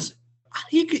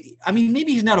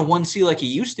maybe he's not a 1C like he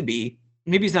used to be.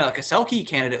 Maybe he's not like a Selke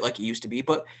candidate like he used to be,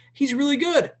 but he's really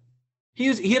good.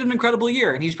 He had an incredible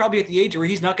year, and he's probably at the age where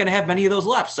he's not going to have many of those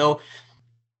left. So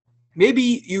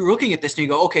maybe you're looking at this and you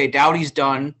go, okay, Doughty's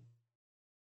done.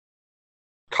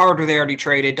 Carter, they already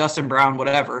traded. Dustin Brown,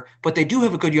 whatever. But they do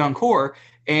have a good young core.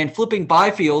 And flipping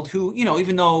Byfield, who,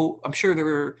 even though I'm sure they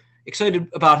were excited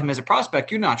about him as a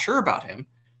prospect, you're not sure about him.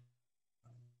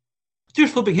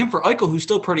 Just flipping him for Eichel, who's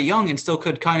still pretty young and still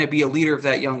could kind of be a leader of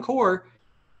that young core,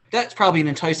 that's probably an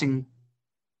enticing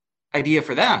idea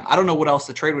for them. I don't know what else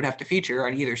the trade would have to feature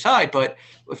on either side, but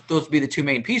if those would be the two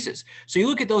main pieces. So you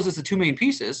look at those as the two main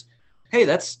pieces, hey,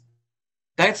 that's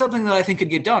something that I think could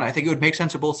get done. I think it would make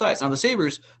sense for both sides. Now the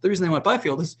Sabres, the reason they went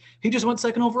Byfield is he just went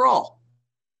second overall.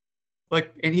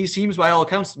 And he seems by all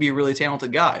accounts to be a really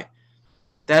talented guy.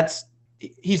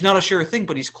 He's not a sure thing,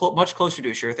 but he's much closer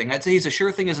to a sure thing. I'd say he's a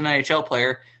sure thing as an NHL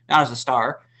player, not as a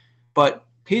star, but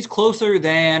he's closer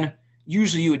than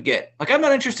usually you would get. Like, I'm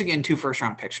not interested in 2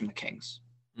 first-round picks from the Kings.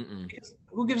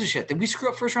 Who gives a shit? We screw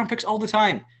up first-round picks all the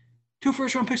time. 2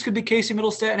 first-round picks could be Casey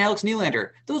Middlestat and Alex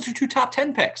Nylander. Those are 2 top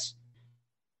 10 picks.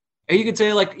 And you could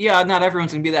say, like, yeah, not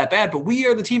everyone's going to be that bad, but we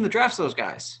are the team that drafts those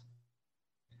guys.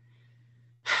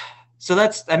 So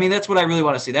that's what I really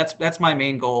want to see. That's my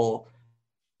main goal.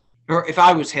 Or if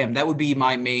I was him, that would be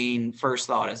my main first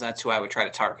thought, is that's who I would try to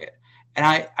target. And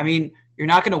I mean, you're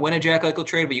not going to win a Jack Eichel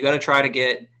trade, but you got to try to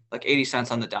get like 80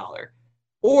 cents on the dollar.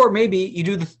 Or maybe you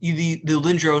do the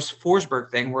Lindros Forsberg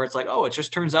thing where it's like, oh, it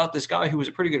just turns out this guy who was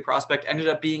a pretty good prospect ended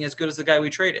up being as good as the guy we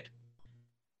traded.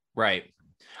 Right.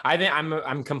 I think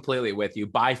I'm completely with you.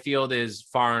 Byfield is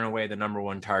far and away the number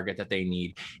one target that they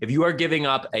need. If you are giving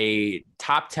up a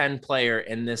top 10 player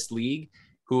in this league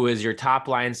who is your top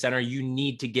line center, you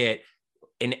need to get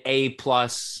an A+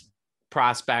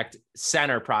 prospect,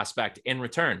 center prospect in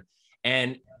return.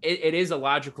 And it is a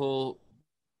logical,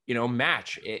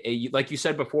 match. Like you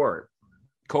said before,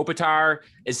 Kopitar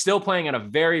is still playing at a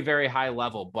very, very high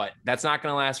level, but that's not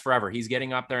going to last forever. He's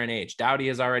getting up there in age. Doughty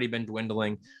has already been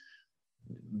dwindling.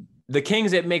 The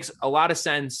Kings, it makes a lot of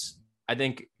sense, I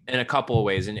think, in a couple of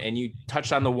ways. And you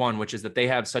touched on the one, which is that they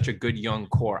have such a good young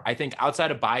core. I think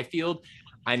outside of Byfield,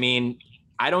 I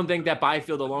don't think that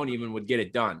Byfield alone even would get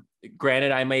it done.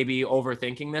 Granted, I may be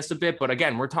overthinking this a bit, but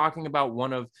again, we're talking about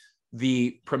one of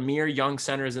the premier young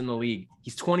centers in the league.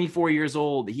 He's 24 years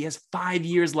old. He has 5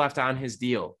 years left on his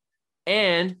deal.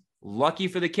 And lucky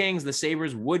for the Kings, the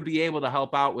Sabres would be able to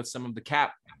help out with some of the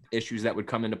cap issues that would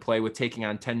come into play with taking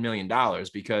on $10 million,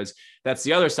 because that's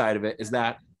the other side of it, is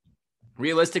that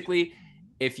realistically,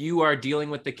 if you are dealing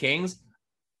with the Kings,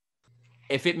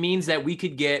 if it means that we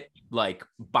could get like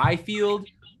Byfield,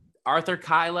 Arthur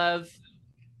Kailev,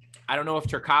 I don't know if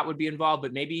Turcotte would be involved,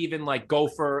 but maybe even like go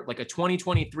for like a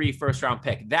 2023 first round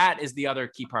pick. That is the other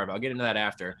key part of it. I'll get into that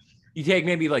after. You take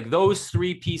maybe like those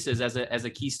three pieces as a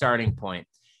key starting point.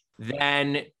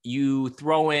 Then you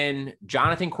throw in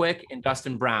Jonathan Quick and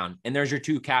Dustin Brown, and there's your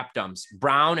two cap dumps.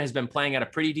 Brown has been playing at a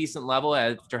pretty decent level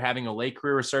after having a late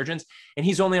career resurgence, and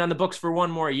he's only on the books for one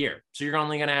more year. So you're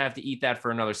only going to have to eat that for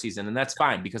another season, and that's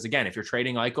fine because, again, if you're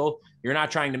trading Eichel, you're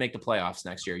not trying to make the playoffs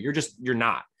next year. You're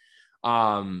not.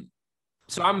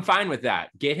 So I'm fine with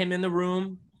that. Get him in the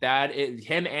room,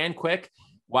 him and Quick.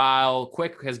 While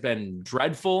Quick has been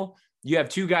dreadful, you have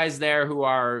two guys there who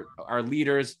are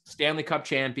leaders, Stanley Cup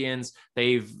champions.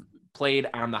 They've played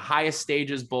on the highest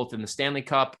stages, both in the Stanley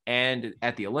Cup and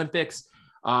at the Olympics.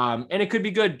 And it could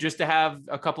be good just to have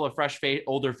a couple of fresh,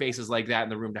 older faces like that in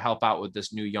the room to help out with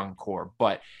this new young core.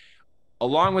 But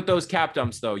along with those cap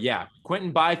dumps, though, yeah,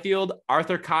 Quentin Byfield,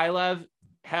 Arthur Kailev,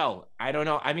 hell, I don't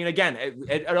know. I mean, again,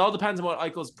 it all depends on what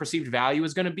Eichel's perceived value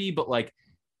is going to be, but like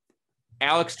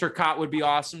Alex Turcotte would be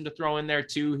awesome to throw in there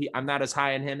too. I'm not as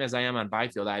high on him as I am on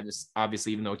Byfield.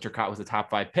 Obviously, even though Turcotte was a top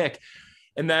 5 pick.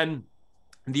 And then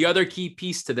the other key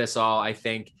piece to this all, I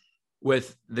think,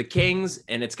 with the Kings,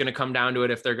 and it's going to come down to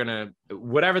it if they're going to,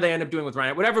 whatever they end up doing with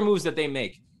Ryan, whatever moves that they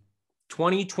make,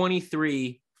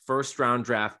 2023 first round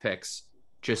draft picks,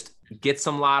 just get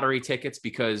some lottery tickets,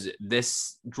 because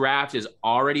this draft is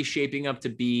already shaping up to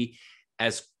be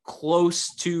as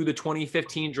close to the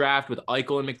 2015 draft with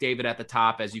Eichel and McDavid at the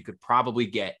top as you could probably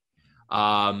get.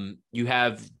 You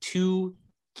have two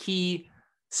key,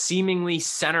 seemingly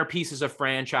centerpieces of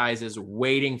franchises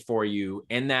waiting for you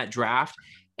in that draft.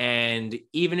 And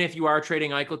even if you are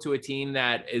trading Eichel to a team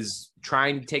that is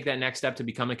trying to take that next step to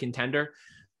become a contender,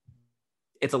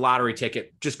 it's a lottery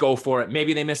ticket. Just go for it.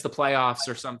 Maybe they miss the playoffs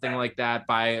or something like that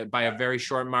by a very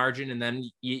short margin, and then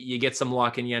you get some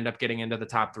luck and you end up getting into the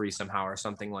top 3 somehow or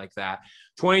something like that.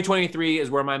 2023 is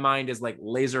where my mind is like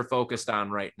laser focused on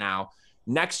right now.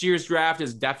 Next year's draft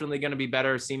is definitely going to be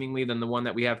better seemingly than the one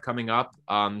that we have coming up.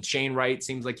 Shane Wright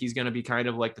seems like he's going to be kind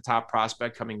of like the top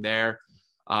prospect coming there.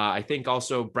 I think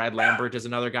also Brad Lambert is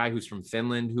another guy who's from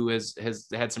Finland who has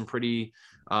had some pretty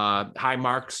high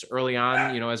marks early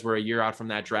on, as we're a year out from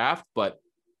that draft. But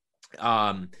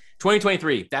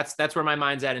 2023, that's where my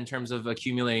mind's at in terms of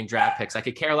accumulating draft picks. I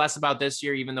could care less about this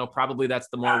year, even though probably that's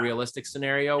the more realistic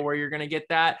scenario where you're going to get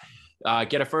that.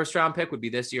 Get a first round pick would be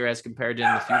this year as compared to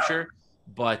in the future.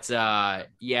 But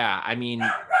yeah, I mean,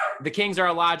 the Kings are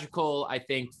a logical, I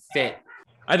think, fit.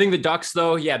 I think the Ducks,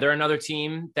 though, yeah, they're another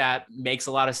team that makes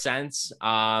a lot of sense.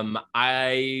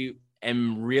 I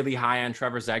am really high on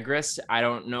Trevor Zegras. I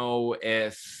don't know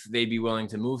if they'd be willing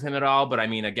to move him at all, but I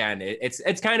mean, again,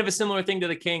 it's kind of a similar thing to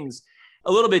the Kings,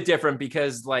 a little bit different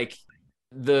because like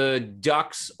the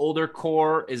Ducks' older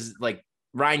core is like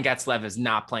Ryan Getzlaf is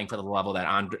not playing for the level that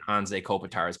Anze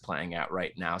Kopitar is playing at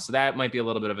right now. So that might be a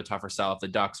little bit of a tougher sell if the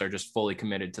Ducks are just fully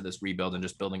committed to this rebuild and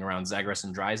just building around Zegras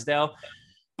and Drysdale.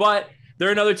 But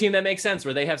they're another team that makes sense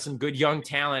where they have some good young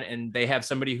talent and they have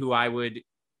somebody who I would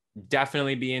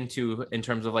definitely be into in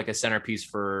terms of like a centerpiece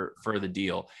for the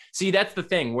deal. See, that's the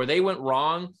thing where they went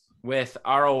wrong with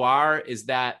ROR is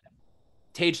that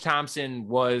Tage Thompson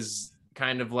was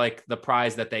kind of like the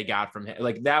prize that they got from him.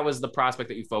 Like that was the prospect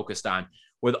that you focused on.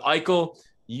 With Eichel,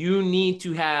 you need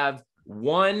to have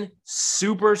one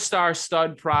superstar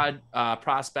stud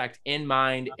prospect in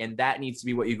mind, and that needs to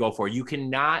be what you go for. You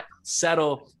cannot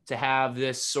settle to have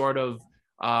this sort of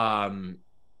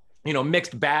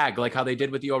mixed bag, like how they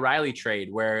did with the O'Reilly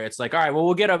trade, where it's like, all right, well,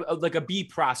 we'll get a B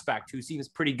prospect who seems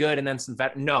pretty good, and then some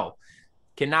no,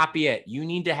 cannot be it. You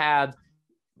need to have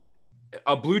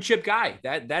a blue chip guy.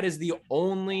 That is the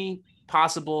only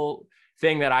possible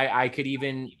thing that I could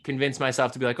even convince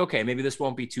myself to be like, okay, maybe this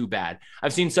won't be too bad.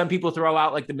 I've seen some people throw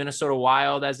out like the Minnesota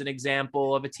Wild as an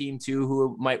example of a team too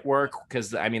who might work,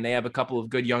 because I mean they have a couple of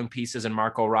good young pieces in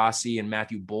Marco Rossi and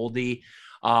Matthew Boldy.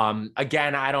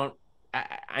 Again,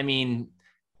 I mean,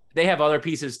 they have other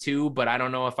pieces too, but I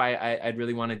don't know if I'd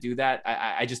really want to do that.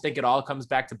 I just think it all comes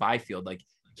back to Byfield. Like,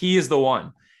 he is the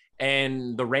one.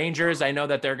 And the Rangers, I know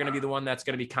that they're going to be the one that's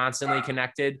going to be constantly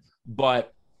connected,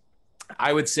 but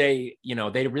I would say,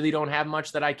 they really don't have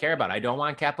much that I care about. I don't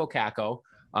want Capo Caco,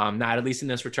 not at least in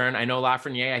this return. I know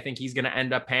Lafreniere, I think he's going to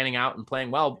end up panning out and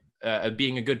playing well,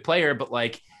 being a good player, but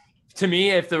like, to me,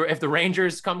 if the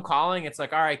Rangers come calling, it's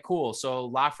like, all right, cool. So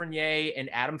Lafreniere and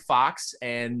Adam Fox,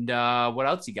 and what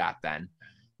else you got then?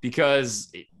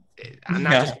 Because I'm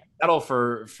not just settle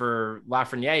for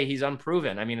Lafreniere. He's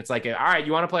unproven. I mean, it's like, all right,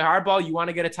 you want to play hardball? You want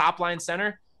to get a top line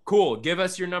center? Cool. Give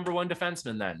us your number one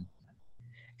defenseman then.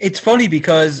 It's funny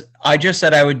because I just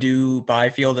said I would do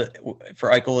Byfield for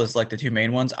Eichel as like the two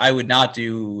main ones. I would not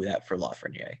do that for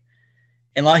Lafreniere.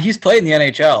 And he's played in the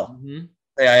NHL. Mm-hmm.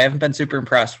 I haven't been super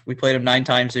impressed. We played him 9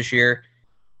 times this year.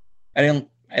 I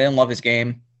didn't love his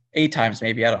game. 8 times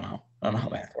maybe. I don't know how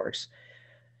math works.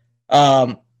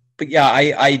 But yeah,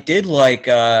 I did like.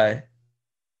 I've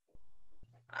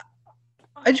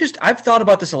thought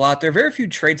about this a lot. There are very few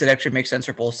trades that actually make sense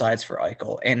for both sides for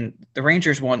Eichel, and the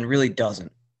Rangers one really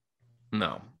doesn't. No,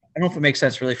 I don't know if it makes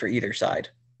sense really for either side.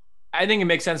 I think it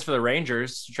makes sense for the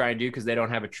Rangers to try and do because they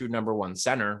don't have a true number one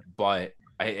center, but.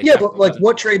 But like,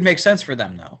 what trade makes sense for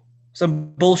them though?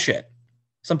 Some bullshit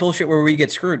where we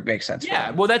get screwed makes sense.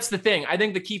 Yeah, well, that's the thing. I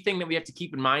think the key thing that we have to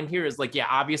keep in mind here is like, yeah,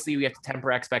 obviously we have to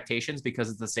temper expectations because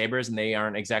it's the Sabres and they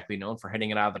aren't exactly known for hitting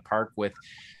it out of the park with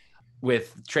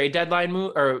trade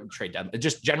deadline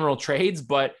just general trades.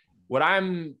 But what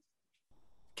I'm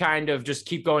kind of just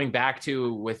keep going back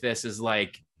to with this is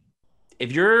like,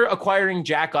 if you're acquiring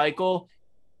Jack Eichel,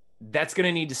 that's going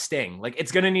to need to sting. Like,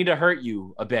 it's going to need to hurt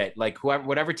you a bit. Like,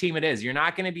 whatever team it is, you're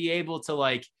not going to be able to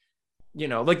like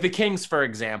the Kings, for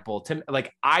example,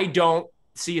 I don't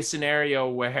see a scenario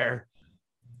where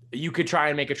you could try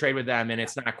and make a trade with them and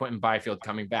it's not Quentin Byfield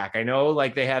coming back. I know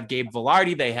like they have Gabe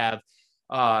Velarde, they have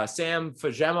Sam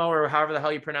Fajemo or however the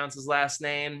hell you pronounce his last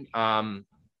name. I'm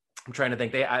trying to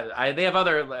think. They have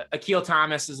other Akil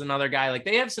Thomas is another guy. Like,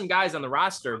 they have some guys on the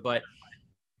roster, but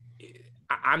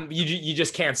you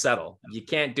just can't settle. You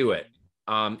can't do it.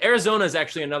 Arizona is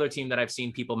actually another team that I've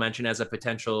seen people mention as a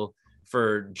potential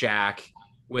for Jack,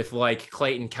 with like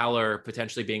Clayton Keller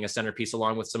potentially being a centerpiece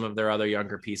along with some of their other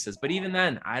younger pieces. But even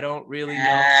then, I don't really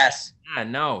know. Yeah,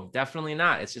 no, definitely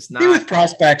not. It's just not. With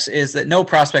prospects is that no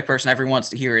prospect person ever wants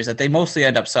to hear is that they mostly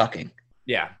end up sucking.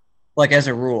 Yeah. Like, as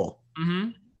a rule.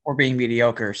 Mm-hmm. Or being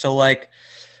mediocre. So like,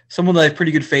 someone that has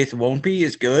pretty good faith won't be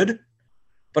is good,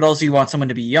 but also you want someone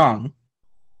to be young.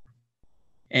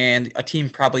 And a team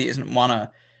probably isn't want to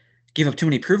give up too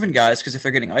many proven guys because if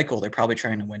they're getting Eichel, they're probably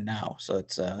trying to win now. So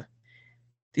it's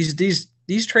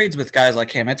these trades with guys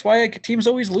like him. It's why teams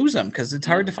always lose them, because it's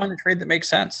hard to find a trade that makes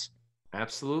sense.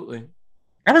 Absolutely.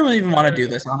 I don't really even want to do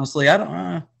this, honestly. I don't.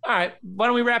 All right, why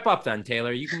don't we wrap up then,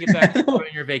 Taylor? You can get back to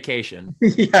enjoying your vacation.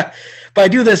 Yeah, but I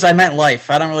do this. I meant life.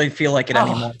 I don't really feel like it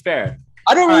anymore. Fair.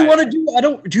 I don't really want to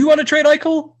do. Do you want to trade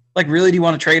Eichel? Like, really? Do you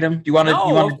want to trade him? Do you want to?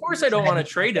 No, of course I don't want to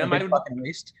trade him. I would fucking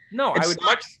waste. No,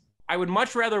 I would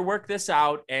much rather work this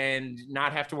out and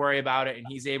not have to worry about it, and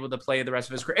he's able to play the rest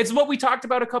of his career. It's what we talked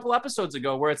about a couple episodes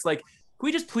ago, where it's like, can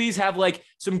we just please have like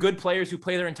some good players who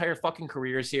play their entire fucking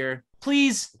careers here,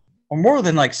 please? Or more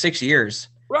than like 6 years.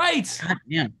 Right. God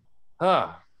damn.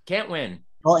 Can't win.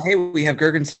 Well, hey, we have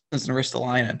Girgensons and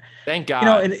Ristolainen. Thank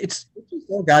God. And it's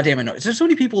so goddamn annoying. There's so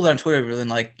many people on Twitter who are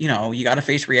like, you got to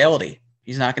face reality.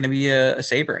 He's not going to be a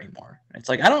Sabre anymore. It's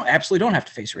like, I absolutely don't have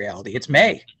to face reality. It's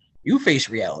May. You face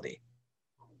reality.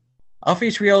 I'll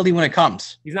face reality when it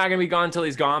comes. He's not going to be gone until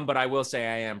he's gone, but I will say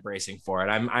I am bracing for it.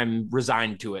 I'm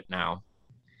resigned to it now.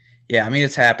 Yeah, I mean,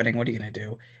 it's happening. What are you going to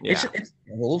do? Yeah. It's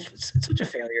such a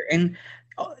failure. And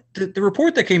the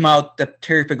report that came out that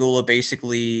Terry Pegula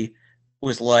basically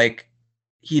was like,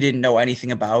 he didn't know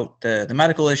anything about the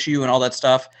medical issue and all that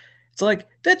stuff. It's like,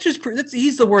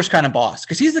 he's the worst kind of boss,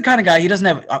 because he's the kind of guy, he doesn't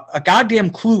have a goddamn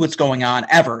clue what's going on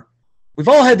ever. We've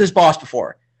all had this boss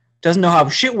before. Doesn't know how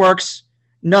shit works.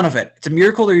 None of it. It's a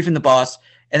miracle they're even the boss.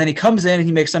 And then he comes in and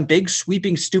he makes some big,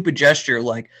 sweeping, stupid gesture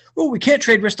like, oh, we can't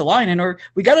trade Ristolainen, or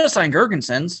we got to sign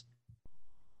Girgensons.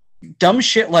 Dumb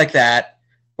shit like that.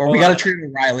 or we got to trade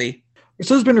O'Reilly.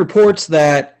 So there's been reports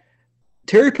that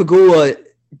Terry Pegula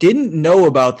didn't know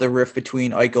about the rift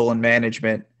between Eichel and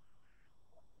management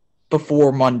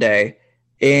before Monday,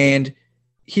 and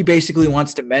he basically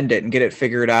wants to mend it and get it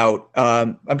figured out.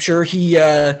 I'm sure he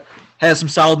has some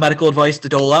solid medical advice to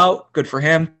dole out. Good for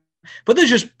him. But there's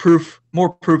just more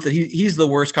proof that he's the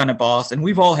worst kind of boss, and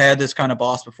we've all had this kind of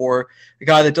boss before. A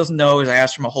guy that doesn't know his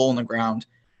ass from a hole in the ground,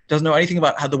 doesn't know anything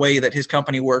about how the way that his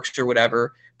company works or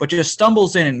whatever, but just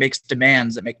stumbles in and makes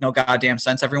demands that make no goddamn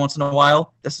sense every once in a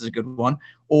while. This is a good one.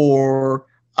 Or,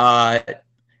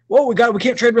 we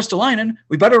can't trade Ristolainen.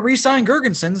 We better re-sign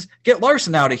Gergensons, get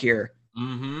Larson out of here.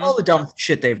 Mm-hmm. All the dumb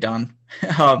shit they've done.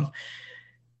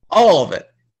 All of it.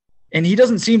 And he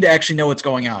doesn't seem to actually know what's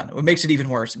going on. What makes it even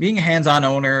worse. Being a hands-on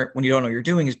owner when you don't know what you're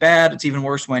doing is bad. It's even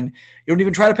worse when you don't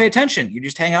even try to pay attention. You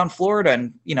just hang out in Florida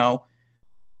and,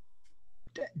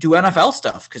 do NFL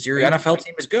stuff because your NFL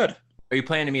team is good. Are you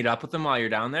planning to meet up with him while you're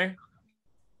down there?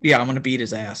 Yeah, I'm going to beat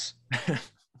his ass.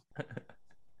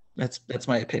 That's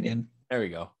my opinion. There we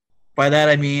go. By that,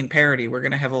 I mean parody. We're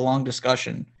going to have a long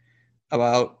discussion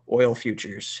about oil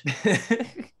futures.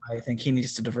 I think he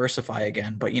needs to diversify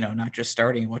again, but not just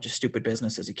starting a bunch of stupid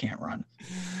businesses he can't run.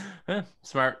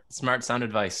 Smart sound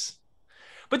advice.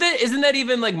 But then isn't that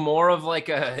even like more of like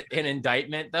an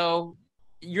indictment though?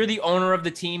 You're the owner of the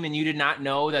team and you did not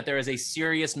know that there is a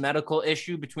serious medical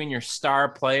issue between your star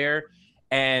player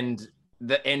and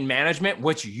management,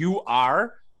 which you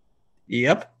are.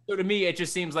 Yep. So to me, it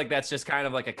just seems like that's just kind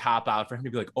of like a cop out for him to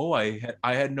be like, oh, I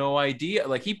had no idea.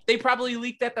 Like they probably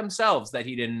leaked that themselves that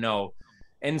he didn't know.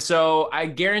 And so I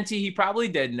guarantee he probably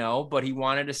did know, but he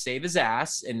wanted to save his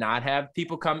ass and not have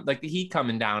people come like the heat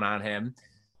coming down on him.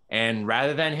 And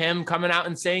rather than him coming out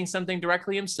and saying something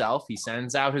directly himself, he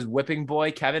sends out his whipping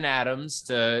boy, Kevin Adams,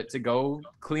 to go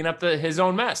clean up his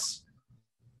own mess.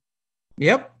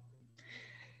 Yep.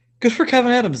 Good for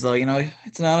Kevin Adams, though.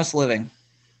 It's an honest living.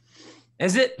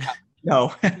 Is it?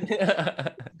 No.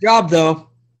 Job, though.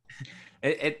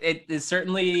 It is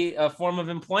certainly a form of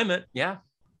employment. Yeah.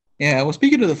 Yeah. Well,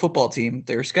 speaking of the football team,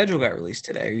 their schedule got released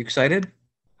today. Are you excited?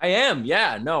 I am.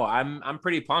 Yeah. No, I'm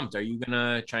pretty pumped. Are you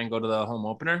gonna try and go to the home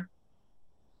opener?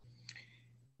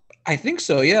 I think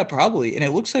so. Yeah, probably. And it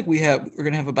looks like we're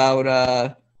gonna have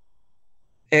about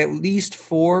at least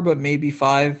 4, but maybe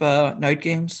 5 night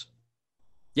games.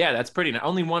 Yeah, that's pretty.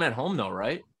 Only one at home though,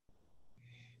 right?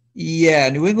 Yeah,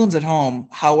 New England's at home.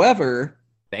 However,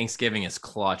 Thanksgiving is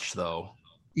clutch though.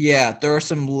 Yeah, there are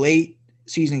some late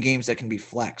season games that can be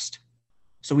flexed.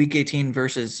 So week 18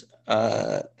 versus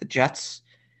the Jets.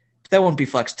 That won't be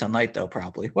flexed tonight, though,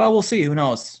 probably. Well, we'll see. Who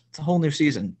knows? It's a whole new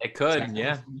season. It could,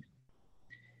 yeah.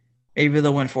 Maybe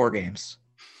they'll win 4 games.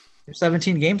 There's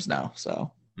 17 games now,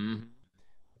 so. Mm-hmm.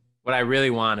 What I really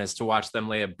want is to watch them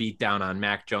lay a beat down on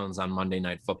Mac Jones on Monday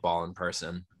Night Football in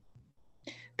person.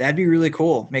 That'd be really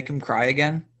cool. Make him cry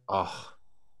again. Oh,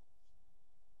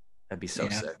 that'd be so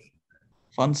sick.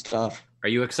 Fun stuff. Are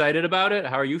you excited about it?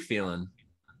 How are you feeling?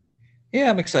 Yeah,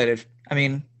 I'm excited. I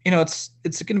mean, it's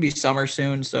going to be summer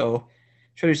soon, so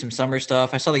try to do some summer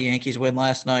stuff. I saw the Yankees win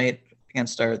last night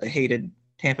against the hated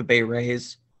Tampa Bay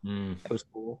Rays. That was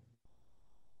cool.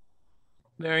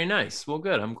 Very nice. Well,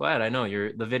 good. I'm glad. I know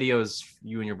the videos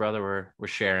you and your brother were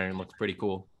sharing looked pretty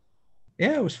cool.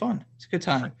 Yeah, it was fun. It's a good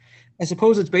time. I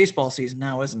suppose it's baseball season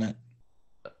now, isn't it?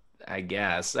 I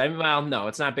guess. Well, no,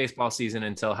 it's not baseball season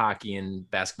until hockey and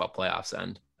basketball playoffs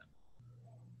end.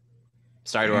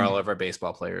 Sorry to all of our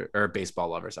baseball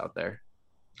lovers out there.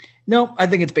 No, I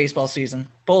think it's baseball season.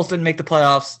 Bulls didn't make the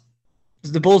playoffs.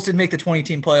 The Bulls didn't make the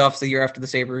 20-team playoffs the year after the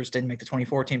Sabres didn't make the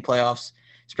 2014 playoffs.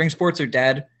 Spring sports are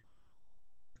dead.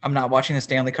 I'm not watching the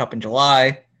Stanley Cup in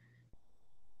July.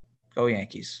 Go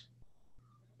Yankees.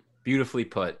 Beautifully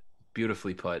put.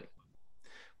 Beautifully put.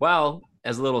 Well,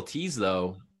 as a little tease,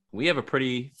 though, we have a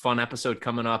pretty fun episode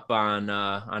coming up on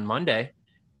Monday.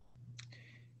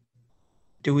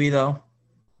 Do we, though?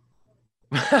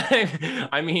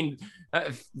 I mean,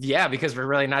 yeah, because we're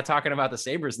really not talking about the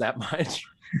Sabres that much.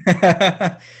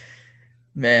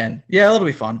 Man, yeah, it'll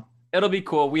be fun. It'll be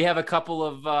cool. We have a couple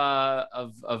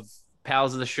of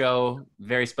pals of the show,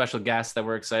 very special guests that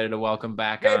we're excited to welcome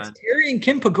back on. It's Terry and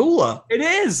Kim Pegula. It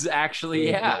is actually,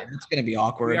 yeah. It's going to be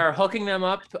awkward. We are hooking them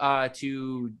up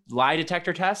to lie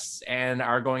detector tests and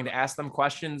are going to ask them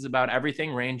questions about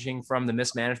everything ranging from the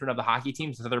mismanagement of the hockey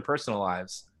teams to their personal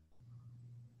lives.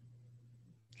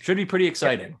 Should be pretty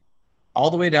exciting. All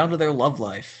the way down to their love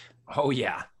life. Oh,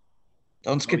 yeah.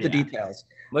 Don't skip the details.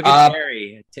 Look at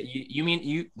Terry. You mean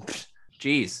you...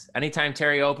 Geez, anytime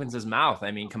Terry opens his mouth, I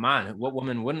mean, come on, what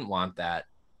woman wouldn't want that?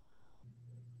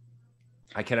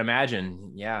 I can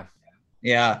imagine, yeah.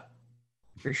 Yeah,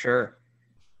 for sure.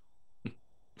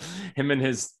 Him and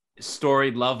his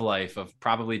storied love life of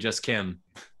probably just Kim.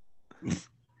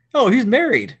 Oh, he's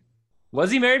married.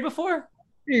 Was he married before?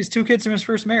 He's 2 kids from his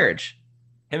first marriage.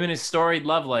 Him and his storied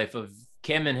love life of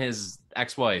Kim and his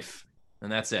ex-wife,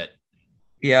 and that's it.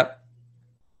 Yep.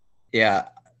 Yeah.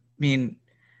 I mean,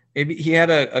 maybe he had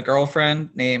a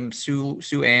girlfriend named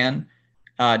Sue Ann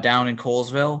down in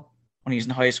Colesville when he was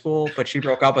in high school, but she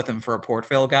broke up with him for a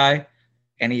Portville guy,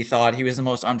 and he thought he was the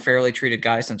most unfairly treated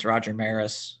guy since Roger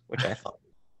Maris, which I thought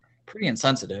pretty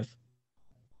insensitive.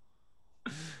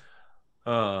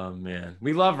 Oh man,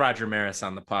 we love Roger Maris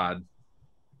on the pod.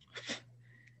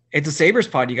 It's a Sabres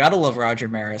pod. You gotta love Roger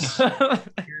Maris. Terry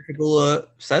Pegula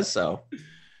says so.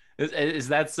 Is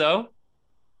that so?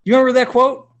 You remember that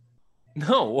quote?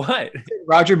 No, what?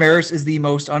 Roger Maris is the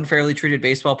most unfairly treated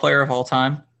baseball player of all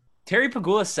time. Terry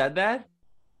Pegula said that?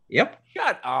 Yep.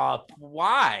 Shut up.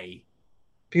 Why?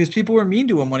 Because people were mean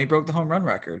to him when he broke the home run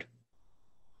record.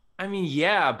 I mean,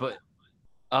 yeah, but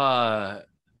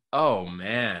oh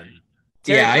man.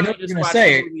 Yeah, I know what you're gonna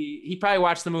say. He probably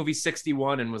watched the movie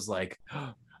 61 and was like,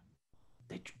 oh,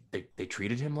 they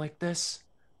treated him like this?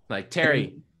 Like,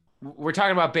 Terry, we're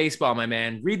talking about baseball, my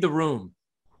man. Read the room.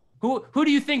 Who do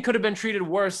you think could have been treated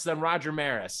worse than Roger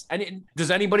Maris? And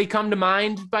does anybody come to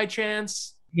mind by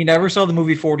chance? He never saw the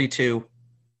movie 42.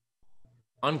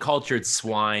 Uncultured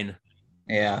swine.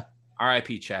 Yeah.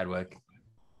 R.I.P. Chadwick.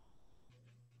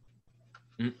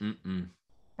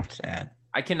 Sad.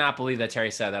 I cannot believe that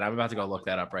Terry said that. I'm about to go look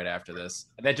that up right after this.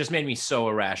 That just made me so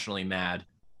irrationally mad.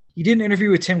 He did an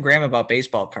interview with Tim Graham about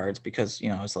baseball cards because,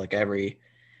 it's like every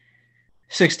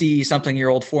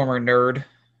 60-something-year-old former nerd,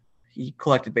 he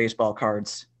collected baseball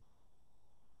cards.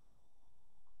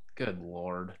 Good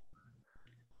Lord.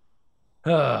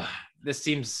 This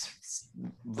seems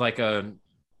like a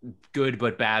good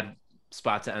but bad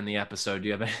spot to end the episode. Do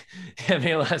you have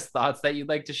any last thoughts that you'd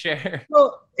like to share?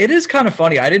 Well, it is kind of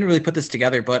funny. I didn't really put this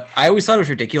together, but I always thought it was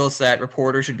ridiculous that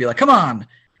reporters should be like, come on,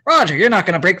 Roger, you're not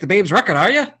going to break the Babe's record,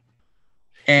 are you?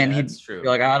 And he'd be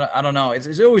like, I don't know.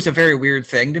 It's always a very weird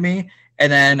thing to me.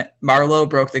 And then Marlowe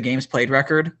broke the games played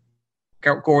record,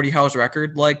 Gordie Howe's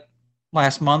record, like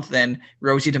last month. And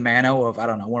Rosie DiMano of, I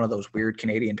don't know, one of those weird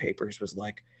Canadian papers was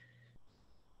like,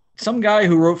 some guy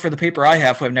who wrote for the paper I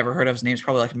have, who I've never heard of, his name's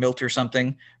probably like Milt or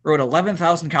something, wrote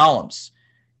 11,000 columns.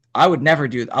 I'll never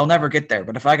get there.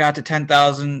 But if I got to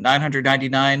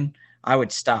 10,999, I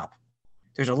would stop.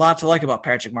 There's a lot to like about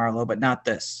Patrick Marleau, but not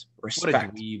this. Respect. What a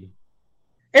dweeb.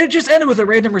 And it just ended with a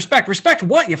random respect. Respect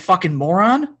what, you fucking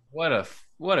moron? What a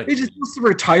He's just supposed to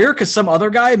retire because some other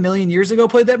guy a million years ago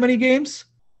played that many games?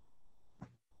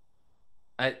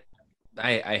 I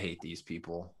hate these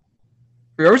people.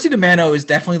 Rosie DiMano is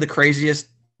definitely the craziest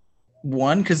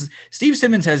one because Steve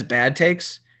Simmons has bad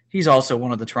takes. He's also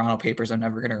one of the Toronto papers I'm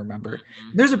never going to remember.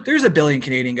 Mm-hmm. There's a billion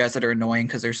Canadian guys that are annoying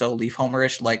because they're so Leaf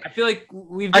homerish. Like, I feel like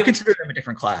I consider them a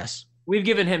different class. We've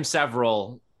given him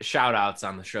several shout outs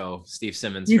on the show, Steve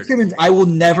Simmons. Steve Simmons, I will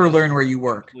never learn where you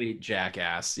work. Complete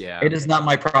jackass, yeah. It is not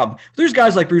my problem. There's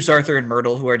guys like Bruce Arthur and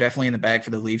Myrtle who are definitely in the bag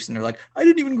for the Leafs, and they're like, I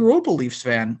didn't even grow up a Leafs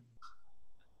fan.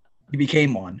 You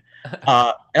became one.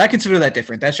 And I consider that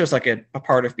different. That's just like a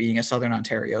part of being a Southern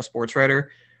Ontario sports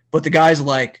writer. But the guys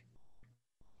like,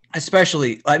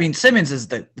 especially, I mean, Simmons is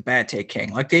the bad take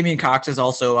king. Like Damian Cox is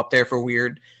also up there for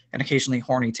weird and occasionally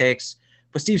horny takes.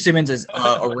 But Steve Simmons is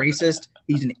a racist.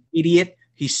 He's an idiot.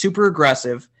 He's super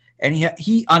aggressive. And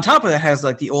he on top of that has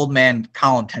like the old man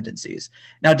column tendencies.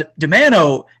 Now,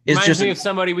 DiMano is Reminds just me of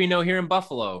somebody we know here in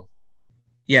Buffalo.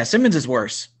 Yeah, Simmons is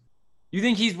worse. You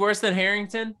think he's worse than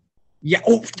Harrington? Yeah,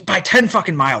 by 10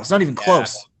 fucking miles. Not even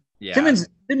close. Yeah. Simmons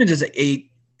is an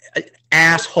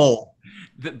asshole.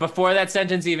 Before that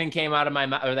sentence even came out of my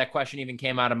mouth, or that question even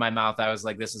came out of my mouth, I was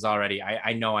like, this is already,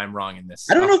 I know I'm wrong in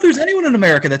this. I don't know if there's anyone in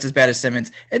America that's as bad as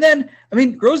Simmons. And then, I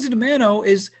mean, Rosie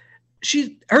DiMano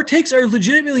her takes are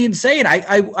legitimately insane.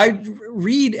 I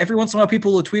read every once in a while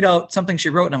people will tweet out something she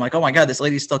wrote, and I'm like, oh my God, this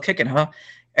lady's still kicking, huh?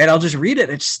 And I'll just read it.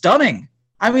 It's stunning.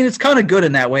 I mean, it's kind of good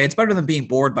in that way. It's better than being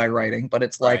bored by writing, but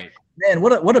it's like, right. Man,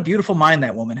 what a beautiful mind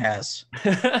that woman has.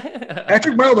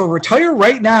 Patrick Marleau, retire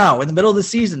right now in the middle of the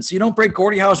season so you don't break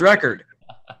Gordie Howe's record.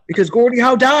 Because Gordie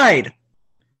Howe died.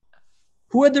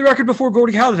 Who had the record before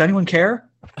Gordie Howe? Did anyone care?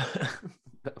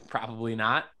 Probably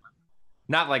not.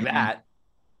 Not like that.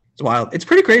 It's wild. It's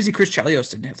pretty crazy Chris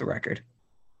Chelios didn't have the record.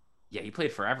 Yeah, he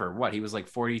played forever. What, he was like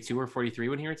 42 or 43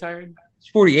 when he retired? He's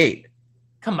 48.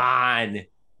 Come on.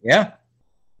 Yeah.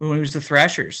 When he was the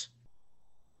Thrashers.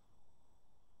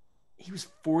 He was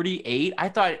 48? I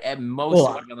thought at most it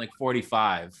would have been like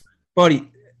 45.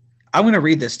 Buddy, I'm going to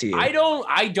read this to you.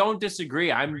 I don't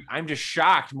disagree. I'm just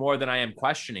shocked more than I am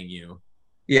questioning you.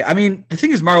 Yeah, I mean, the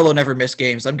thing is, Marlowe never missed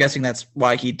games. I'm guessing that's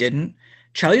why he didn't.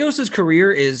 Chelios's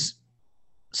career is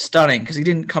stunning because he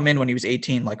didn't come in when he was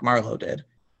 18 like Marlowe did.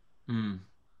 I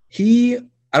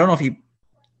don't know if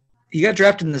he got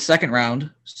drafted in the second round.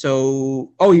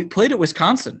 So, he played at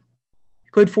Wisconsin. He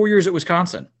played 4 years at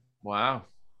Wisconsin. Wow.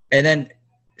 And then,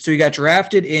 so he got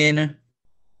drafted in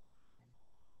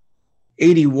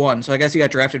 81. So I guess he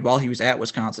got drafted while he was at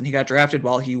Wisconsin. He got drafted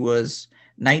while he was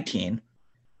 19.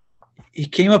 He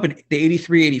came up in the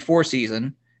 83-84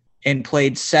 season and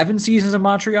played 7 seasons in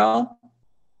Montreal,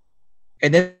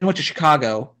 and then went to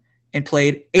Chicago and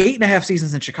played 8.5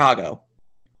 seasons in Chicago.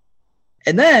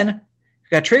 And then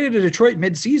got traded to Detroit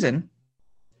mid-season,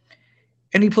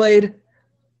 and he played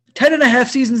 10.5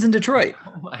 seasons in Detroit.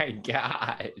 Oh, my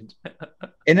God.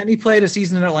 And then he played a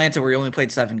season in Atlanta where he only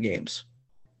played 7 games.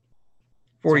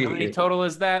 48 So how many years. total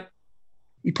is that?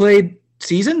 He played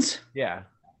seasons? Yeah.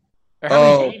 Or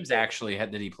how many games actually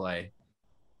did he play?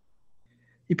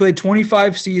 He played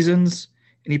 25 seasons,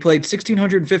 and he played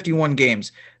 1,651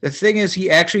 games. The thing is, he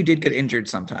actually did get injured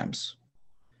sometimes,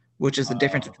 which is the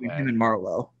difference between him and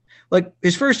Marlowe. Like,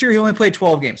 his first year, he only played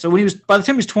 12 games. So by the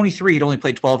time he was 23, he'd only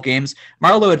played 12 games.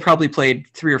 Marlowe had probably played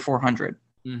 300 or 400.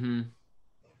 Mm-hmm.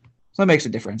 So that makes a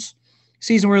difference.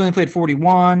 Season where he only played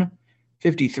 41,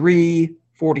 53,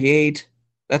 48.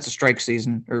 That's a strike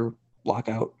season or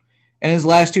lockout. And his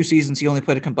last 2 seasons, he only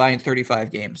played a combined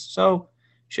 35 games. So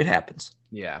shit happens.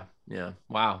 Yeah.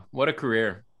 Wow. What a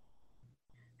career.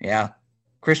 Yeah.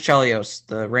 Chris Chelios,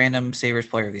 the random Sabres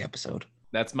player of the episode.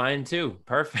 That's mine too.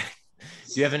 Perfect.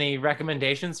 Do you have any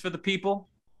recommendations for the people?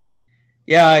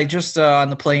 Yeah, I just, on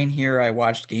the plane here, I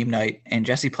watched Game Night, and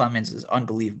Jesse Plemons is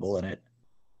unbelievable in it.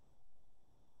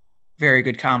 Very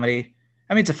good comedy.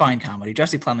 I mean, it's a fine comedy.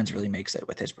 Jesse Plemons really makes it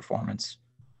with his performance.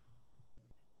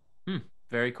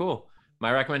 Very cool.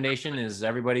 My recommendation is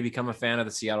everybody become a fan of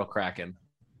the Seattle Kraken.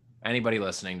 Anybody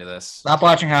listening to this, Stop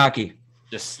watching hockey.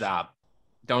 just stop.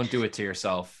 Don't do it to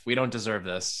yourself. We don't deserve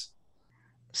this.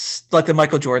 Like the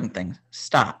Michael Jordan thing.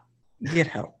 Stop. Get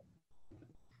help.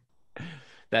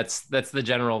 That's the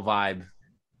general vibe.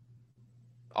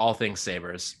 All things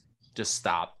Sabres. Just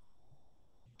stop.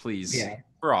 Please. Yeah.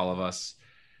 For all of us.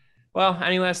 Well,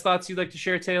 any last thoughts you'd like to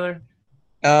share, Taylor?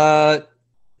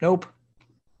 Nope.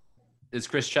 Is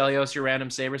Chris Chelios your random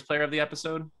Sabres player of the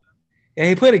episode? Yeah,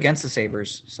 he played against the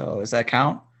Sabres, so does that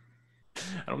count?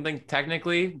 I don't think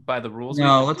technically by the rules.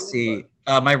 No, let's see.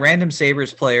 My random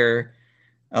Sabres player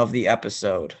of the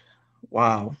episode.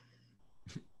 Wow.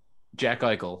 Jack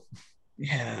Eichel.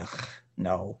 Yeah.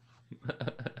 No.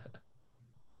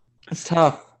 It's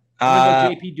tough. I'm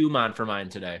going to go JP Dumont for mine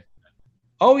today.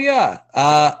 Oh, yeah.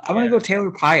 I'm going to go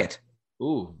Taylor Pyatt.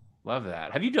 Ooh, love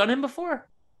that. Have you done him before?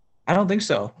 I don't think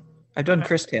so. I've done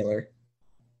Chris Taylor.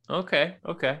 Okay.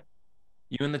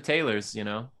 You and the Taylors,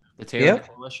 the Taylor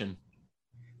Coalition.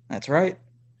 That's right.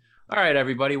 All right,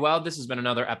 everybody. Well, this has been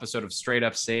another episode of Straight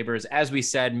Up Sabres. As we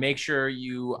said, make sure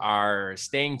you are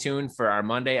staying tuned for our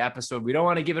Monday episode. We don't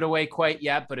want to give it away quite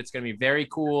yet, but it's going to be very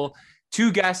cool.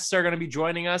 2 guests are going to be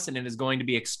joining us, and it is going to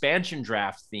be expansion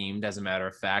draft themed, as a matter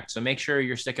of fact. So make sure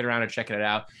you're sticking around and checking it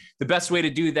out. The best way to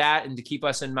do that and to keep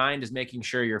us in mind is making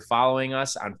sure you're following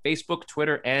us on Facebook,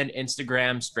 Twitter, and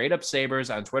Instagram. Straight Up Sabres.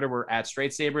 On Twitter, we're at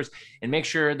Straight Sabres. And make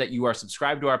sure that you are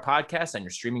subscribed to our podcast on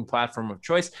your streaming platform of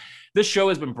choice. This show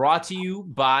has been brought to you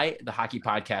by the Hockey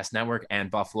Podcast Network and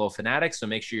Buffalo Fanatics. So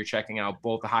make sure you're checking out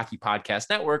both the Hockey Podcast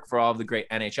Network for all of the great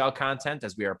NHL content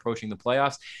as we are approaching the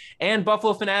playoffs, and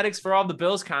Buffalo Fanatics for all the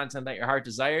Bills content that your heart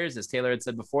desires. As Taylor had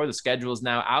said before, the schedule is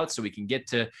now out, so we can get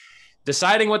to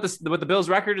deciding what the Bills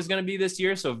record is going to be this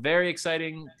year. So very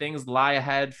exciting things lie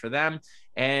ahead for them.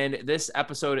 And this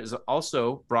episode is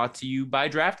also brought to you by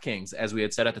DraftKings. As we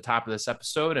had said at the top of this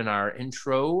episode in our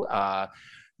intro,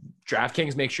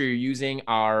 DraftKings, make sure you're using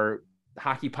our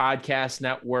Hockey Podcast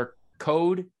Network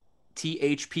code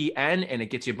THPN, and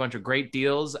it gets you a bunch of great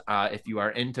deals. If you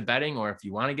are into betting, or if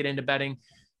you want to get into betting,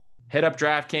 hit up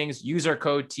DraftKings, use our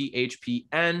code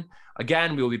THPN.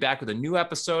 Again, we will be back with a new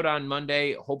episode on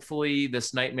Monday. Hopefully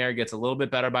this nightmare gets a little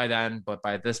bit better by then, but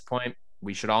by this point,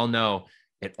 we should all know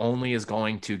it only is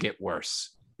going to get worse.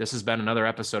 This has been another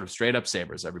episode of Straight Up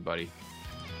Sabres, everybody.